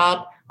retail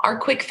shop. our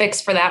quick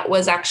fix for that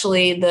was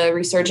actually the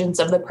resurgence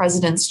of the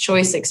President's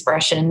Choice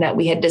expression that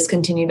we had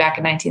discontinued back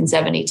in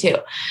 1972.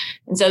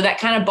 And so that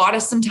kind of bought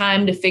us some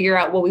time to figure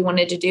out what we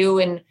wanted to do.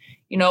 And,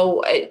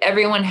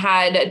 everyone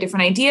had a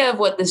different idea of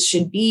what this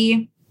should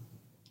be.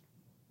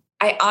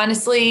 I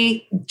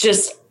honestly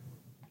just,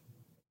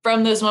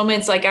 from those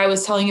moments, like I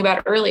was telling you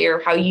about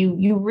earlier, how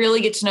you really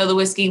get to know the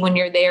whiskey when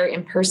you're there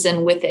in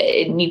person with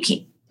it. And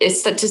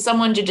it's to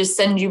someone to just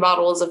send you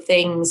bottles of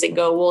things and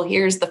go, well,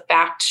 here's the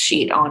fact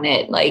sheet on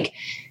it. Like,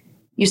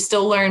 you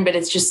still learn, but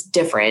it's just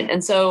different.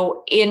 And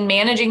so in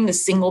managing the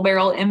single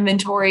barrel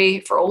inventory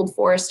for Old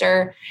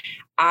Forester,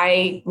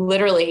 I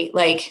literally,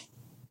 like,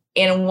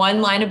 in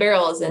one line of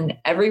barrels in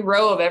every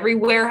row of every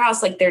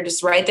warehouse, like they're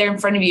just right there in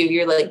front of you.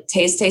 You're like,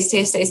 taste, taste,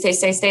 taste, taste, taste,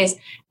 taste, taste.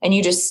 And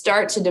you just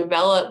start to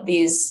develop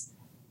these.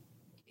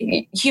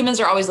 Humans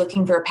are always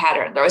looking for a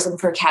pattern. They're always looking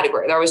for a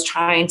category. They're always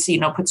trying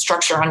to, put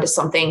structure onto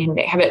something and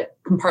have it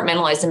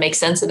compartmentalized and make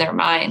sense in their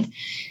mind.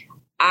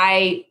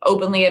 I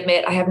openly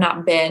admit I have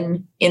not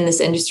been in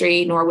this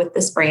industry nor with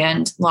this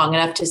brand long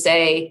enough to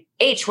say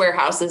H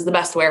warehouse is the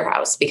best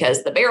warehouse,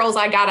 because the barrels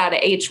I got out of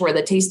H were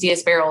the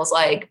tastiest barrels.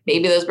 Like,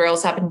 maybe those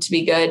barrels happen to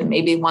be good.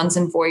 Maybe once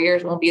in 4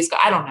 years won't be as good.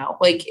 I don't know.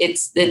 Like,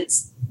 there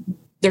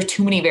are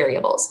too many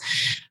variables,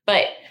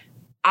 but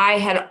I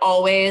had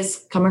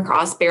always come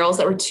across barrels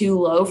that were too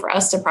low for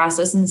us to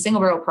process in the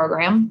single barrel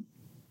program.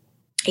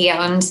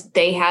 And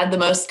they had the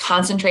most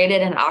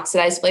concentrated and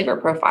oxidized flavor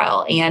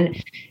profile.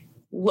 And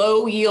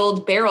low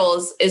yield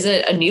barrels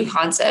isn't a new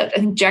concept. I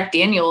think Jack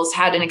Daniel's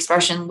had an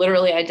expression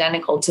literally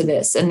identical to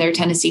this in their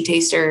Tennessee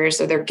Tasters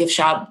or their gift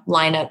shop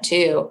lineup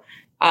too.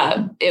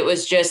 It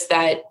was just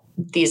that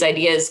these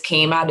ideas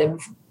came out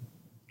of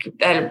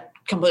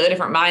completely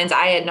different minds.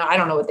 I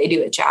don't know what they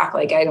do at Jack.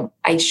 Like,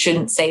 I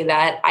shouldn't say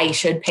that. I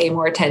should pay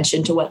more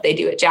attention to what they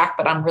do at Jack,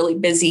 but I'm really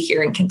busy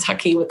here in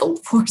Kentucky with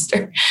Old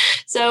Forester.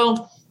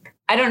 So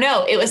I don't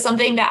know. It was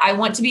something that I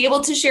want to be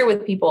able to share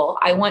with people.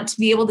 I want to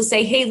be able to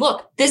say, hey,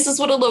 look, this is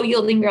what a low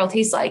yielding barrel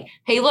tastes like.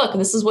 Hey, look,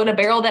 this is what a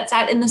barrel that's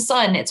out in the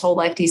sun its whole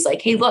life tastes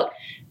like. Hey, look,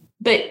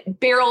 but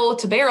barrel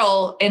to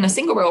barrel in a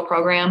single barrel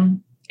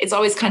program, it's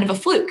always kind of a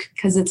fluke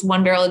because it's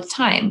one barrel at a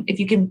time. If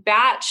you can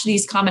batch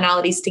these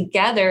commonalities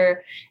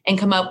together and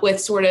come up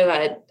with sort of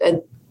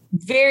a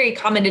very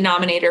common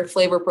denominator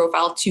flavor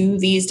profile to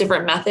these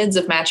different methods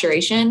of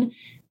maturation,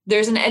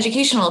 there's an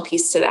educational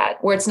piece to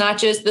that, where it's not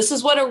just, this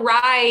is what a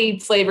rye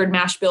flavored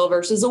mash bill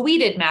versus a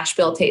wheated mash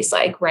bill tastes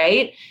like,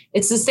 right?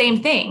 It's the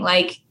same thing.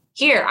 Like,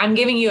 here, I'm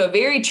giving you a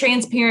very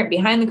transparent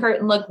behind the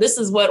curtain look. This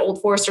is what Old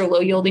Forester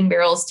low yielding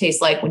barrels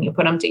taste like when you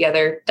put them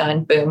together,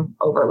 done, boom,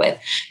 over with.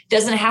 It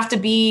doesn't have to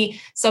be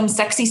some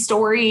sexy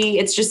story.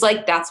 It's just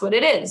like, that's what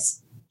it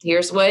is.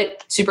 Here's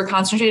what super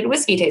concentrated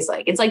whiskey tastes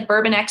like. It's like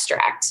bourbon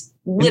extract.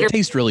 Literally. It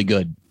tastes really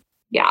good.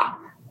 Yeah.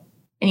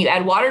 And you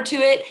add water to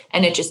it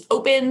and it just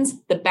opens.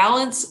 The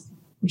balance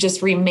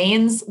just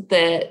remains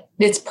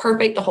it's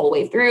perfect the whole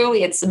way through.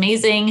 It's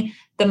amazing.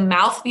 The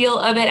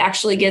mouthfeel of it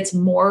actually gets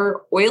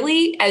more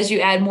oily as you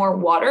add more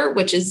water,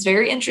 which is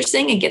very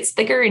interesting. It gets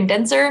thicker and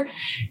denser.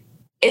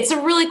 It's a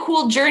really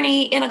cool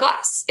journey in a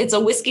glass. It's a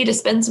whiskey to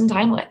spend some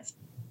time with.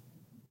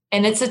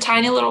 And it's a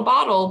tiny little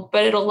bottle,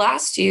 but it'll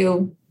last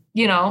you,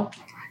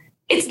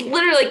 it's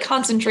literally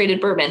concentrated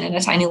bourbon in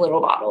a tiny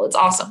little bottle. It's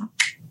awesome.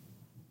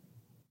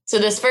 So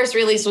this first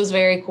release was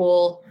very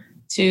cool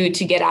to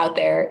get out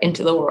there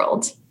into the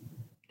world.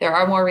 There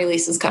are more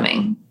releases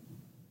coming.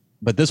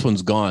 But this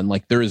one's gone.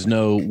 Like, there is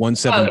no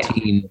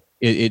 117. Oh,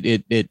 yeah.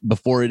 It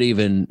before it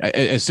even,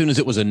 as soon as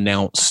it was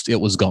announced,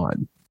 it was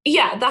gone.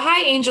 Yeah. The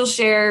High Angel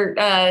Share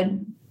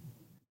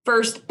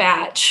first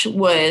batch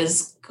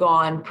was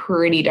gone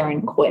pretty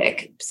darn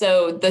quick.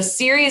 So the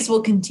series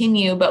will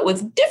continue, but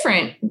with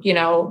different,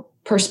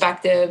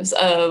 perspectives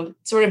of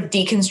sort of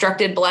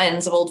deconstructed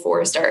blends of Old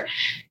Forester.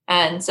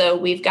 And so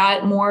we've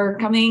got more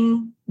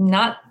coming,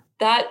 not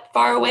that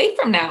far away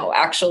from now,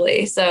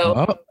 actually. So,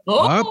 but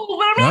I'm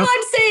not allowed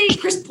to say.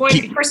 Chris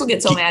will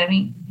get so mad at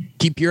me.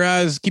 Keep your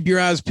eyes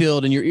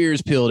peeled and your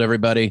ears peeled,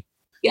 everybody.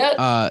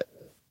 Yep.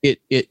 It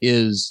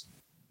is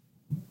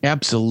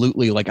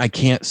absolutely, like, I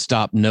can't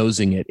stop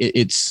nosing it.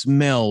 It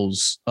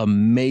smells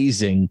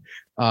amazing.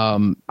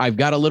 I've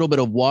got a little bit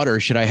of water.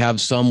 Should I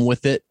have some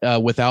with it,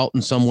 without,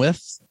 and some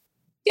with?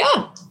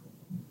 Yeah.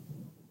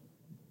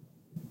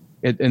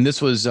 And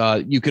this was,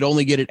 you could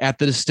only get it at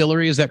the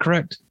distillery. Is that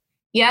correct?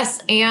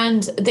 Yes.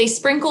 And they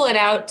sprinkle it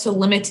out to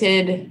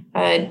limited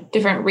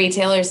different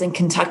retailers in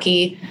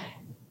Kentucky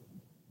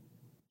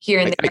here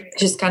and there.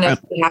 Just kind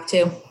of have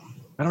to.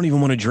 I don't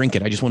even want to drink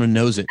it. I just want to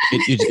nose it.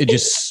 It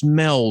just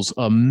smells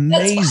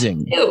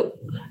amazing. That's fine too.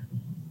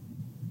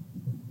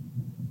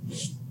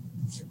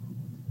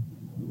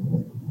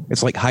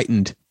 It's like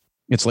heightened.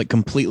 It's like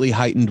completely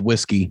heightened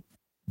whiskey.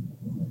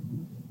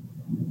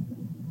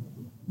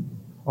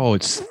 Oh,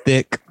 it's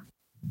thick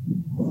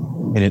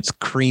and it's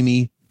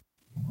creamy.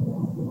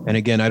 And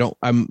again,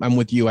 I'm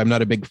with you. I'm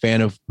not a big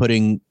fan of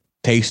putting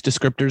taste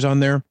descriptors on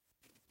there,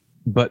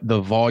 but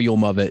the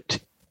volume of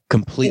it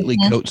completely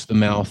coats the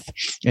mouth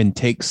and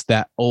takes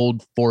that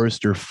Old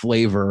Forester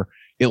flavor.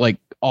 It like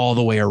all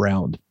the way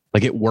around.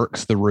 Like it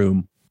works the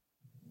room.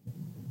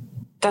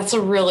 That's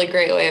a really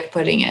great way of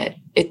putting it.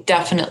 It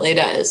definitely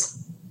does.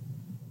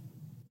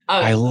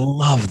 I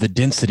love the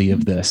density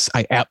of this.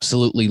 I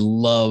absolutely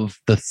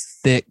love the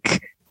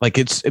thick, like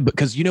it's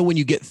because, you know, when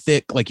you get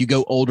thick, like you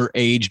go older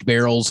aged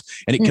barrels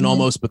and it can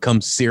almost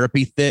become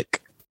syrupy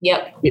thick.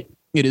 Yep.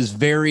 It is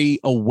very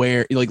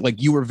aware.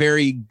 Like you were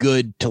very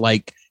good to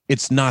like,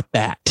 it's not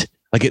that.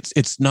 Like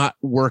it's not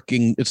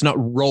working. It's not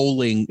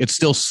rolling. It's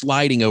still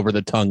sliding over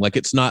the tongue. Like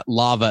it's not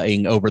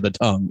lavaing over the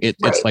tongue.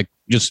 It's like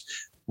just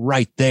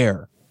right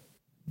there.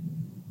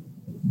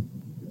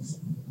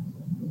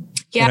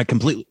 Yeah.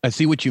 And I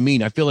see what you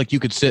mean. I feel like you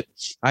could sit,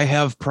 I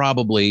have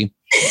probably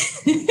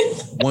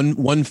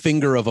one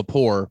finger of a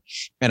pour,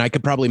 and I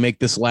could probably make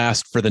this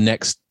last for the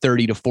next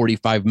 30 to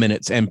 45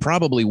 minutes, and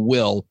probably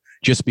will,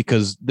 just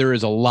because there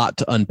is a lot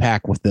to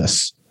unpack with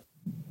this.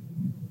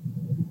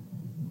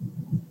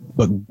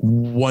 But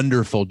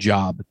wonderful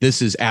job. This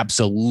is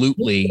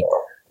absolutely,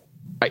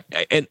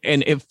 and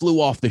it flew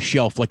off the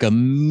shelf like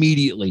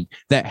immediately.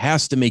 That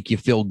has to make you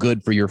feel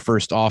good for your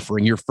first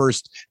offering, your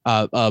first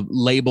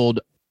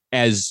labeled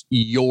as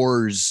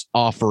yours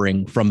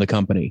offering from the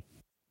company.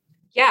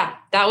 Yeah,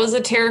 that was a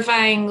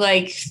terrifying,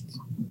 like,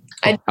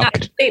 I did not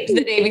sleep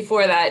the day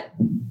before that.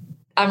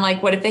 I'm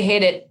like, what if they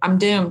hate it? I'm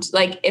doomed.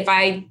 Like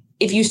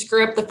if you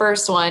screw up the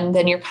first one,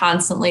 then you're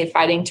constantly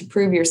fighting to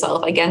prove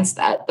yourself against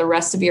that the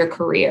rest of your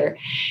career.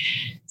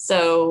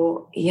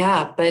 So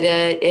yeah, but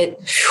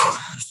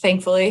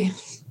thankfully.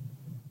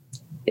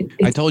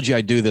 I told you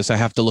I'd do this. I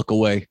have to look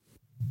away.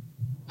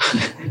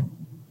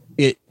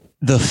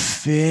 The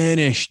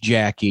finish,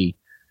 Jackie.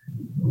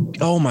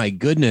 Oh my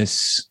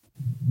goodness.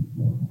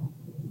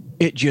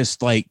 It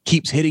just like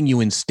keeps hitting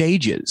you in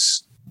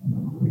stages.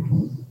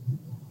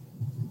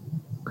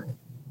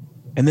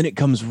 And then it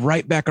comes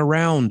right back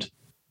around.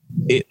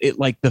 It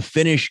like the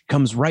finish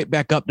comes right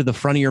back up to the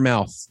front of your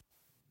mouth.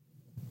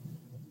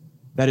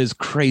 That is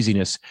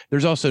craziness.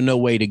 There's also no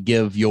way to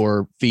give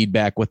your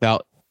feedback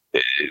without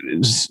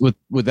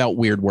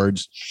weird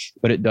words,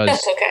 but it does.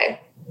 That's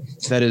okay.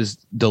 That is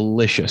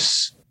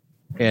delicious.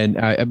 And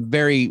I'm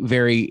very,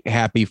 very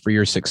happy for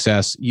your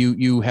success.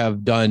 You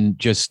have done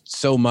just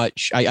so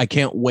much. I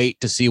can't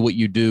wait to see what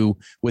you do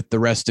with the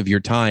rest of your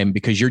time,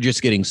 because you're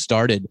just getting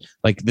started.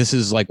 Like this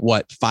is like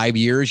what, 5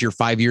 years? You're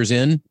 5 years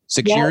in,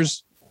 6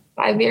 years?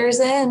 5 years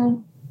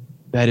in.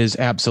 That is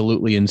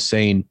absolutely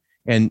insane.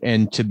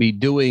 And to be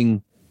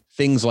doing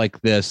things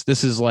like this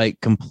is like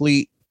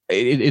complete.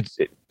 It's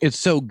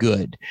so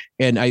good.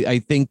 And I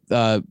think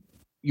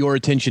your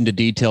attention to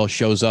detail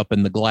shows up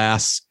in the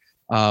glass.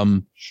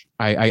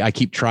 I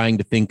keep trying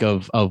to think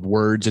of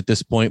words at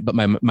this point, but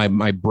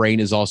my brain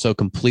is also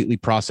completely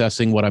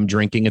processing what I'm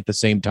drinking at the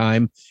same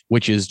time,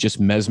 which is just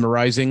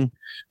mesmerizing.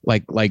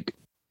 Like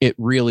it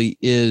really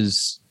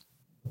is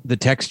the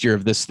texture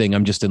of this thing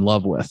I'm just in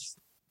love with.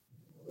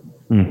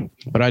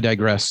 But I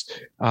digress.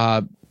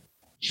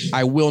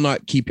 I will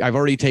not keep, I've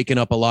already taken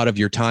up a lot of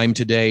your time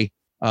today.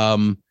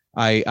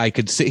 I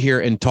could sit here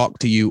and talk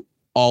to you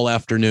all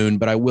afternoon,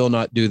 but I will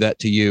not do that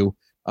to you.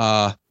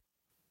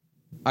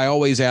 I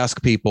always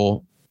ask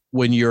people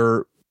when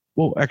you're,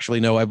 well, actually,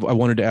 no, I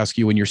wanted to ask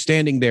you when you're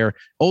standing there.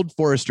 Old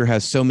Forester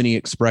has so many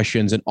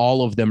expressions and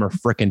all of them are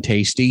frickin'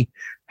 tasty.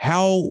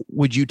 How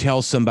would you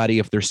tell somebody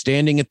if they're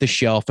standing at the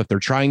shelf, if they're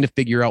trying to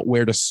figure out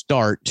where to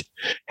start,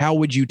 how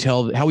would you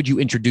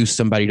introduce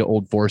somebody to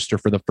Old Forester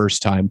for the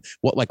first time?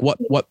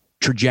 What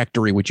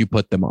trajectory would you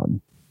put them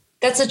on?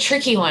 That's a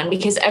tricky one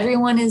because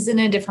everyone is in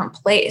a different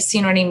place.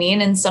 You know what I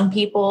mean? And some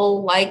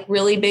people like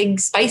really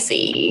big,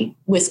 spicy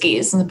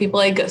whiskeys, and the people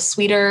like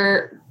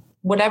sweeter,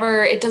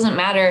 whatever. It doesn't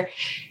matter.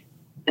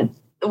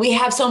 We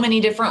have so many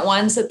different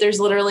ones that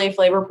there's literally a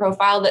flavor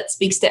profile that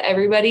speaks to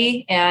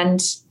everybody.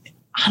 And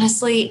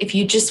honestly, if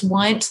you just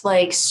want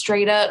like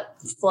straight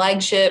up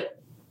flagship,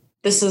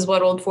 this is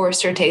what Old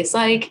Forester tastes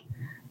like,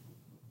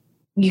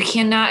 you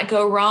cannot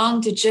go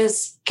wrong to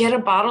just get a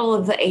bottle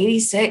of the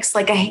 86.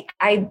 Like I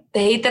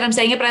hate that I'm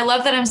saying it, but I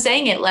love that I'm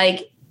saying it.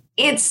 Like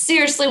it's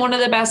seriously one of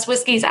the best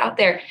whiskeys out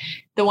there.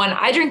 The one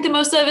I drink the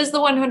most of is the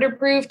 100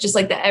 proof, just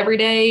like the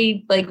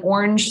everyday, like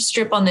orange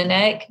strip on the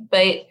neck,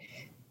 but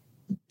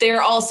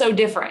they're all so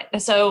different.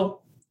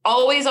 So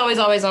always ask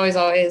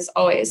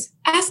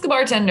the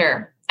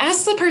bartender,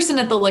 ask the person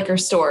at the liquor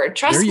store.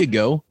 Trust there you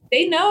go.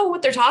 They know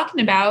what they're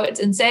talking about,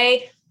 and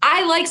say,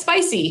 I like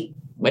spicy.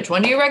 Which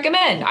one do you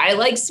recommend? I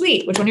like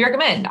sweet. Which one do you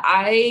recommend?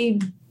 I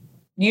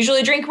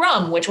usually drink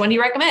rum. Which one do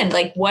you recommend?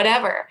 Like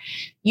whatever.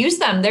 Use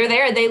them. They're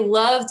there. They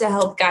love to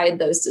help guide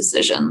those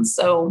decisions.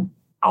 So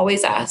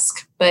always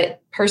ask,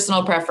 but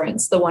personal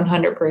preference, the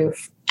 100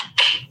 proof.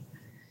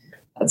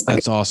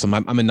 That's awesome.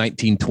 I'm a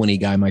 1920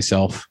 guy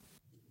myself.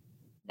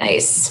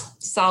 Nice.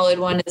 Solid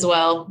one as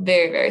well.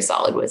 Very, very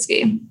solid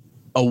whiskey.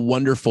 A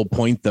wonderful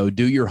point though.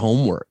 Do your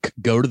homework.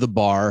 Go to the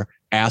bar.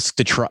 ask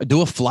to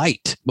do a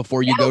flight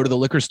before you go to the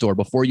liquor store.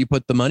 Before you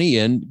put the money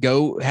in,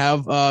 go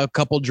have a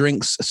couple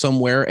drinks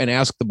somewhere and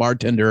ask the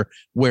bartender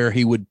where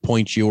he would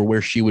point you or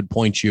where she would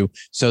point you,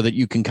 so that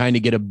you can kind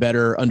of get a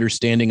better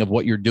understanding of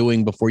what you're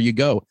doing before you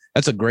go.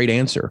 That's a great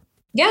answer.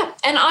 Yeah.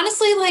 And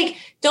honestly, like,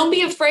 don't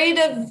be afraid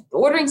of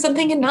ordering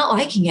something and not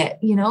liking it,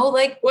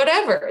 like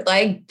whatever,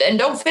 like, and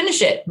don't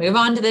finish it, move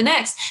on to the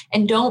next.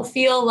 And don't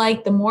feel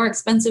like the more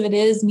expensive it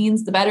is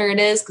means the better it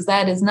is, because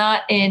that is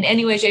not in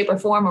any way, shape, or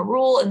form a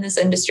rule in this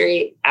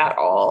industry at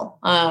all.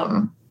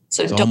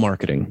 So it's all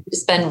marketing.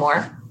 Spend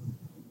more.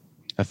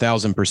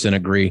 1,000%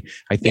 agree.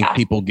 I think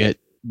people get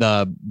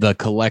the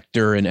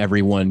collector and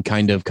everyone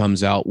kind of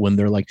comes out when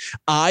they're like,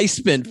 I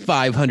spent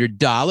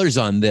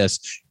 $500 on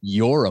this.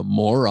 You're a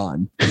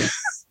moron.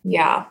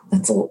 Yeah.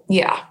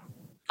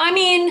 I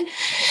mean,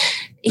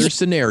 there's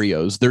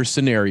scenarios,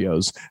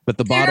 but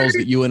the bottles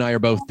that you and I are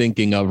both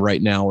thinking of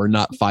right now are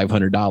not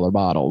 $500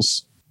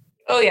 bottles.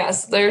 Oh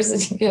yes,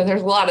 there's a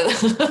lot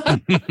of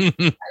them.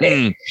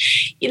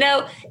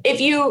 If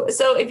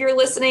you're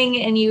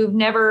listening and you've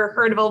never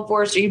heard of Old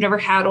Forester, you've never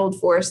had Old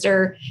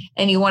Forester,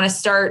 and you want to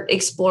start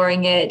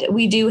exploring it,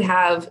 we do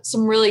have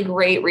some really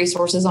great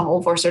resources on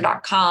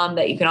oldforester.com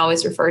that you can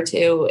always refer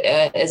to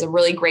as a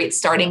really great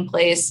starting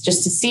place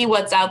just to see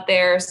what's out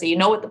there. So you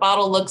know what the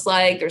bottle looks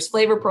like. There's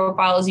flavor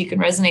profiles you can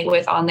resonate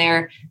with on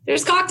there.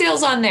 There's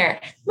cocktails on there.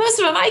 Most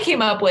of them I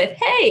came up with.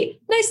 Hey,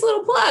 nice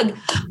little plug.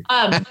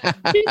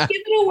 Just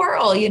give it a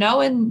whirl,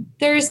 and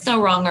there's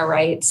no wrong or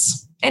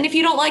rights. And if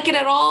you don't like it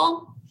at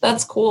all,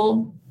 that's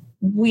cool.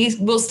 We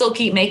will still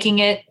keep making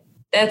it.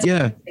 That's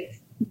yeah.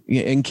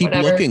 And keep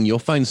looking. You'll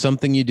find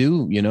something you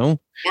do,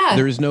 Yeah.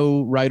 There's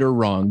no right or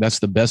wrong. That's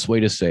the best way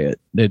to say it.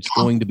 It's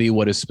going to be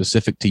what is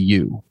specific to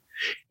you.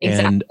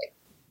 Exactly. And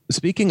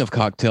speaking of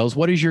cocktails,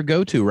 what is your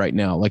go-to right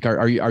now? Like,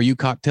 are you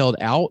cocktailed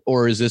out,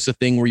 or is this a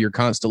thing where you're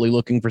constantly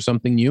looking for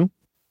something new?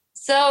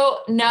 So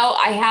no,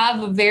 I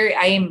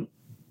am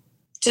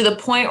to the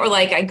point where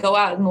like I go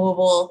out in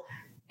Louisville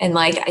and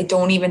like I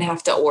don't even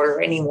have to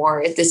order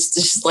anymore. It's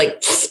just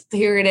like,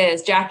 here it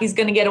is. Jackie's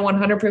going to get a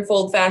 100 proof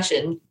old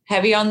fashioned,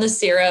 heavy on the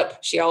syrup.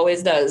 She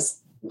always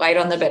does, light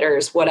on the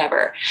bitters,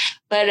 whatever.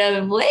 But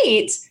of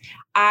late,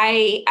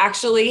 I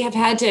actually have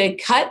had to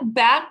cut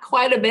back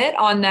quite a bit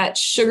on that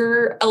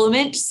sugar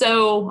element.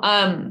 So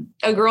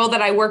a girl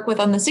that I work with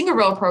on the Singer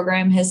Barrel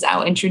program has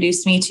now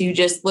introduced me to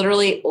just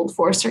literally Old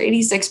Forester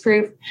 86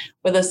 proof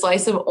with a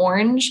slice of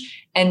orange.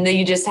 And then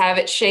you just have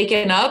it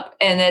shaken up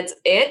and that's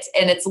it.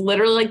 And it's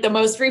literally like the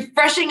most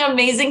refreshing,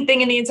 amazing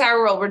thing in the entire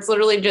world, where it's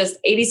literally just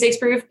 86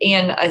 proof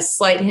and a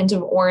slight hint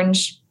of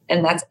orange.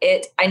 And that's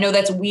it. I know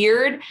that's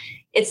weird.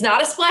 It's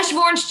not a splash of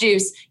orange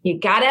juice. You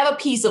got to have a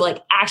piece of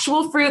like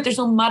actual fruit. There's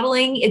no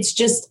muddling. It's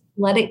just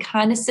let it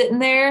kind of sit in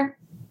there.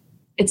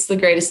 It's the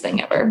greatest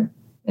thing ever.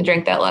 I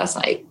drank that last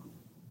night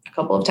a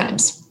couple of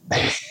times.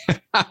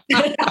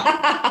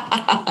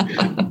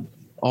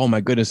 Oh my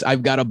goodness.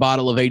 I've got a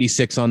bottle of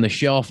 86 on the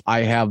shelf.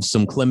 I have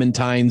some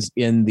clementines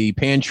in the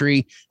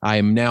pantry. I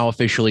am now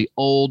officially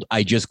old.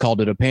 I just called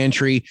it a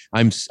pantry.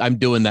 I'm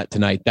doing that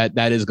tonight.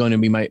 That is going to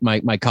be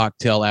my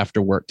cocktail after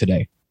work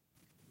today.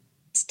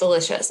 It's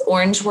delicious.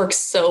 Orange works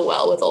so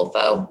well with Old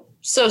Foe.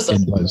 So.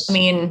 I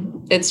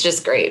mean, it's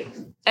just great.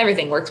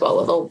 Everything works well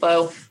with Old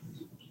Foe.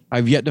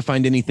 I've yet to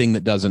find anything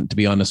that doesn't, to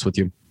be honest with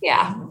you.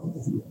 Yeah.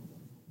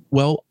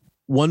 Well,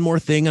 one more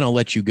thing and I'll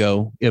let you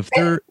go. If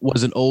there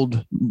was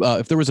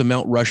a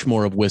Mount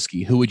Rushmore of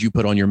whiskey, who would you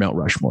put on your Mount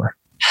Rushmore?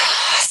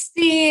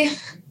 See,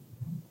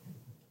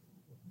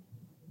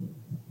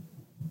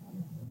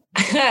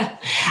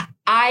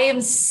 I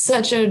am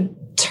such a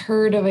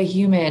turd of a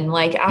human.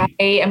 Like I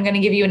am going to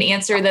give you an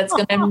answer that's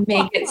going to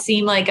make it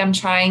seem like I'm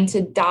trying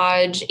to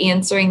dodge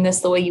answering this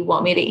the way you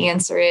want me to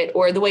answer it,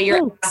 or the way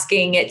you're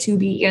asking it to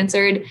be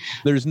answered.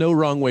 There's no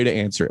wrong way to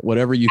answer it.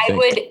 Whatever you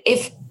think. I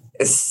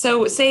would,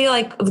 so say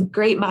like the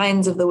great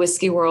minds of the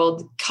whiskey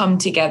world come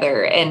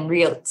together and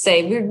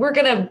say, we're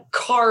going to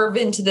carve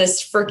into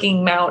this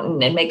freaking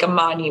mountain and make a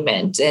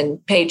monument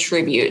and pay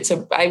tribute.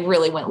 So I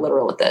really went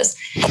literal with this.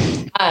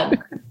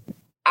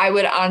 I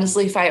would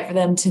honestly fight for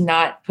them to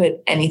not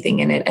put anything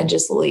in it and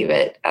just leave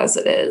it as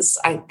it is.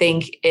 I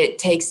think it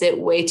takes it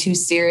way too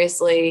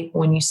seriously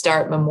when you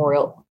start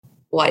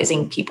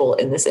memorializing people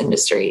in this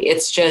industry.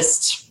 It's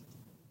just,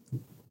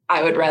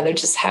 I would rather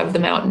just have the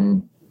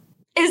mountain.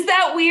 Is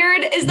that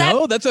weird?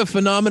 No, that's a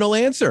phenomenal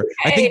answer.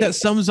 Okay. I think that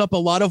sums up a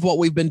lot of what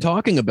we've been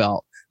talking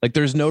about. Like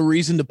there's no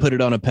reason to put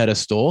it on a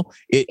pedestal.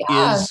 It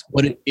is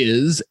what it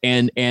is.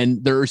 And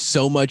there are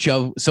so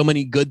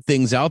many good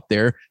things out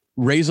there.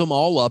 Raise them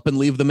all up and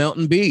leave the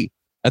mountain be.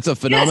 That's a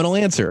phenomenal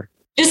answer.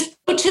 Just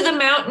go to the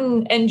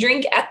mountain and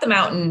drink at the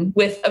mountain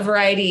with a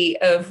variety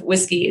of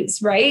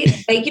whiskeys, right?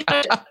 Like you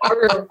don't have to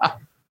order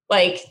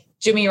like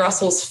Jimmy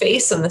Russell's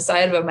face on the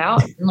side of a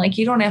mountain. Like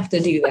you don't have to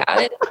do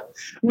that.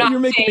 You're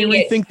making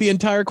me rethink the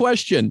entire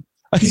question.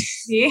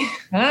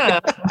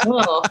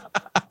 Well,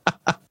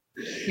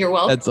 you're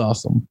welcome. That's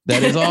awesome.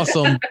 That is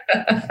awesome.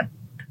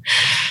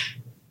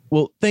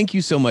 Well, thank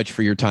you so much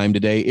for your time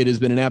today. It has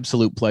been an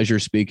absolute pleasure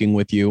speaking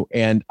with you.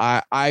 And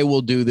I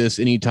will do this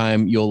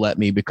anytime you'll let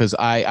me, because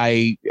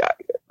I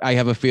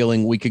have a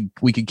feeling we could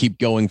keep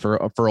going for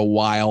a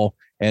while.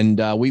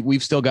 And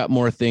we've still got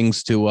more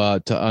things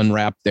to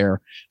unwrap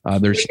there.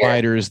 There's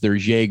spiders,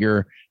 there's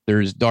Jaeger,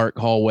 there's dark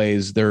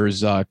hallways,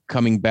 there's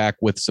coming back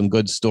with some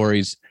good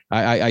stories.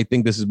 I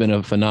think this has been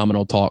a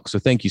phenomenal talk. So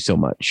thank you so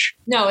much.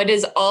 No, it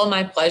is all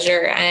my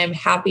pleasure. I'm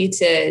happy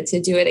to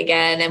do it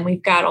again. And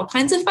we've got all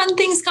kinds of fun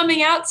things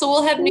coming out. So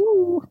we'll have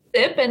new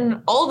sip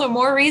and all the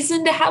more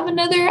reason to have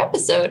another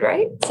episode,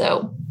 right?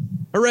 So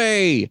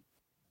hooray.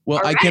 Well,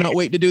 all right. I cannot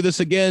wait to do this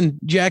again.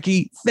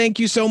 Jackie, thank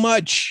you so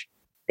much.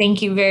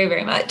 Thank you very,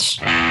 very much.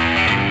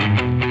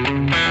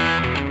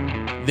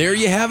 There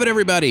you have it,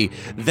 everybody.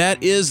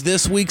 That is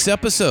this week's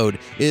episode.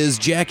 Is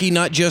Jackie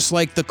not just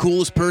like the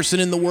coolest person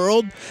in the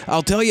world?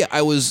 I'll tell you,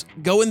 I was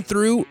going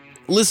through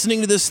listening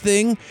to this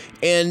thing,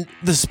 and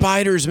the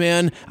spiders,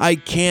 man, I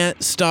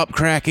can't stop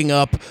cracking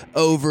up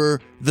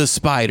over the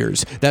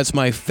spiders. That's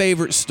my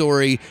favorite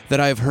story that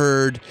I've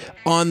heard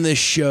on this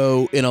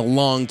show in a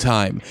long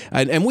time.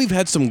 And we've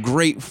had some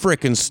great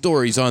frickin'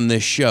 stories on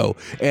this show.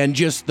 And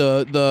just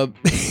the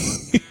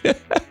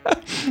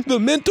the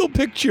mental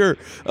picture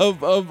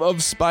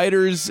of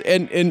spiders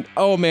and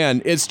oh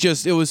man,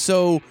 it was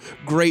so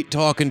great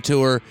talking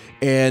to her.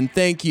 And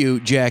thank you,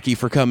 Jackie,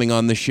 for coming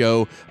on the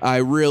show. I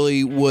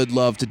really would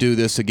love to do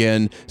this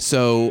again.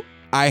 So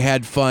I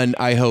had fun.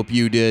 I hope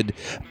you did.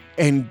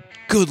 And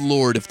good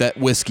Lord, if that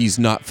whiskey's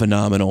not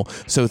phenomenal.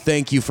 So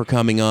thank you for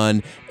coming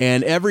on.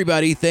 And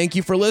everybody, thank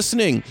you for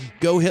listening.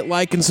 Go hit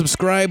like and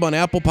subscribe on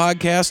Apple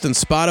Podcast and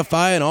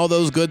Spotify and all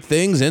those good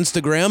things,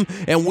 Instagram.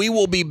 And we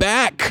will be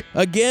back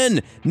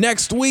again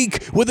next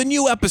week with a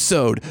new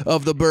episode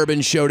of the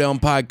Bourbon Showdown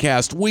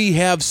Podcast. We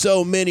have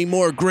so many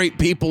more great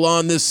people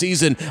on this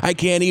season. I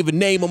can't even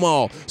name them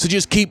all. So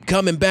just keep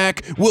coming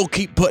back. We'll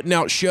keep putting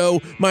out show.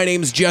 My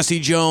name's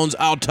Jesse Jones.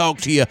 I'll talk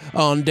to you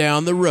on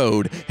down the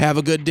road. Have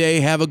a good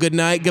day. Have a good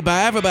night.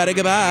 Goodbye, everybody.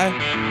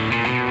 Goodbye.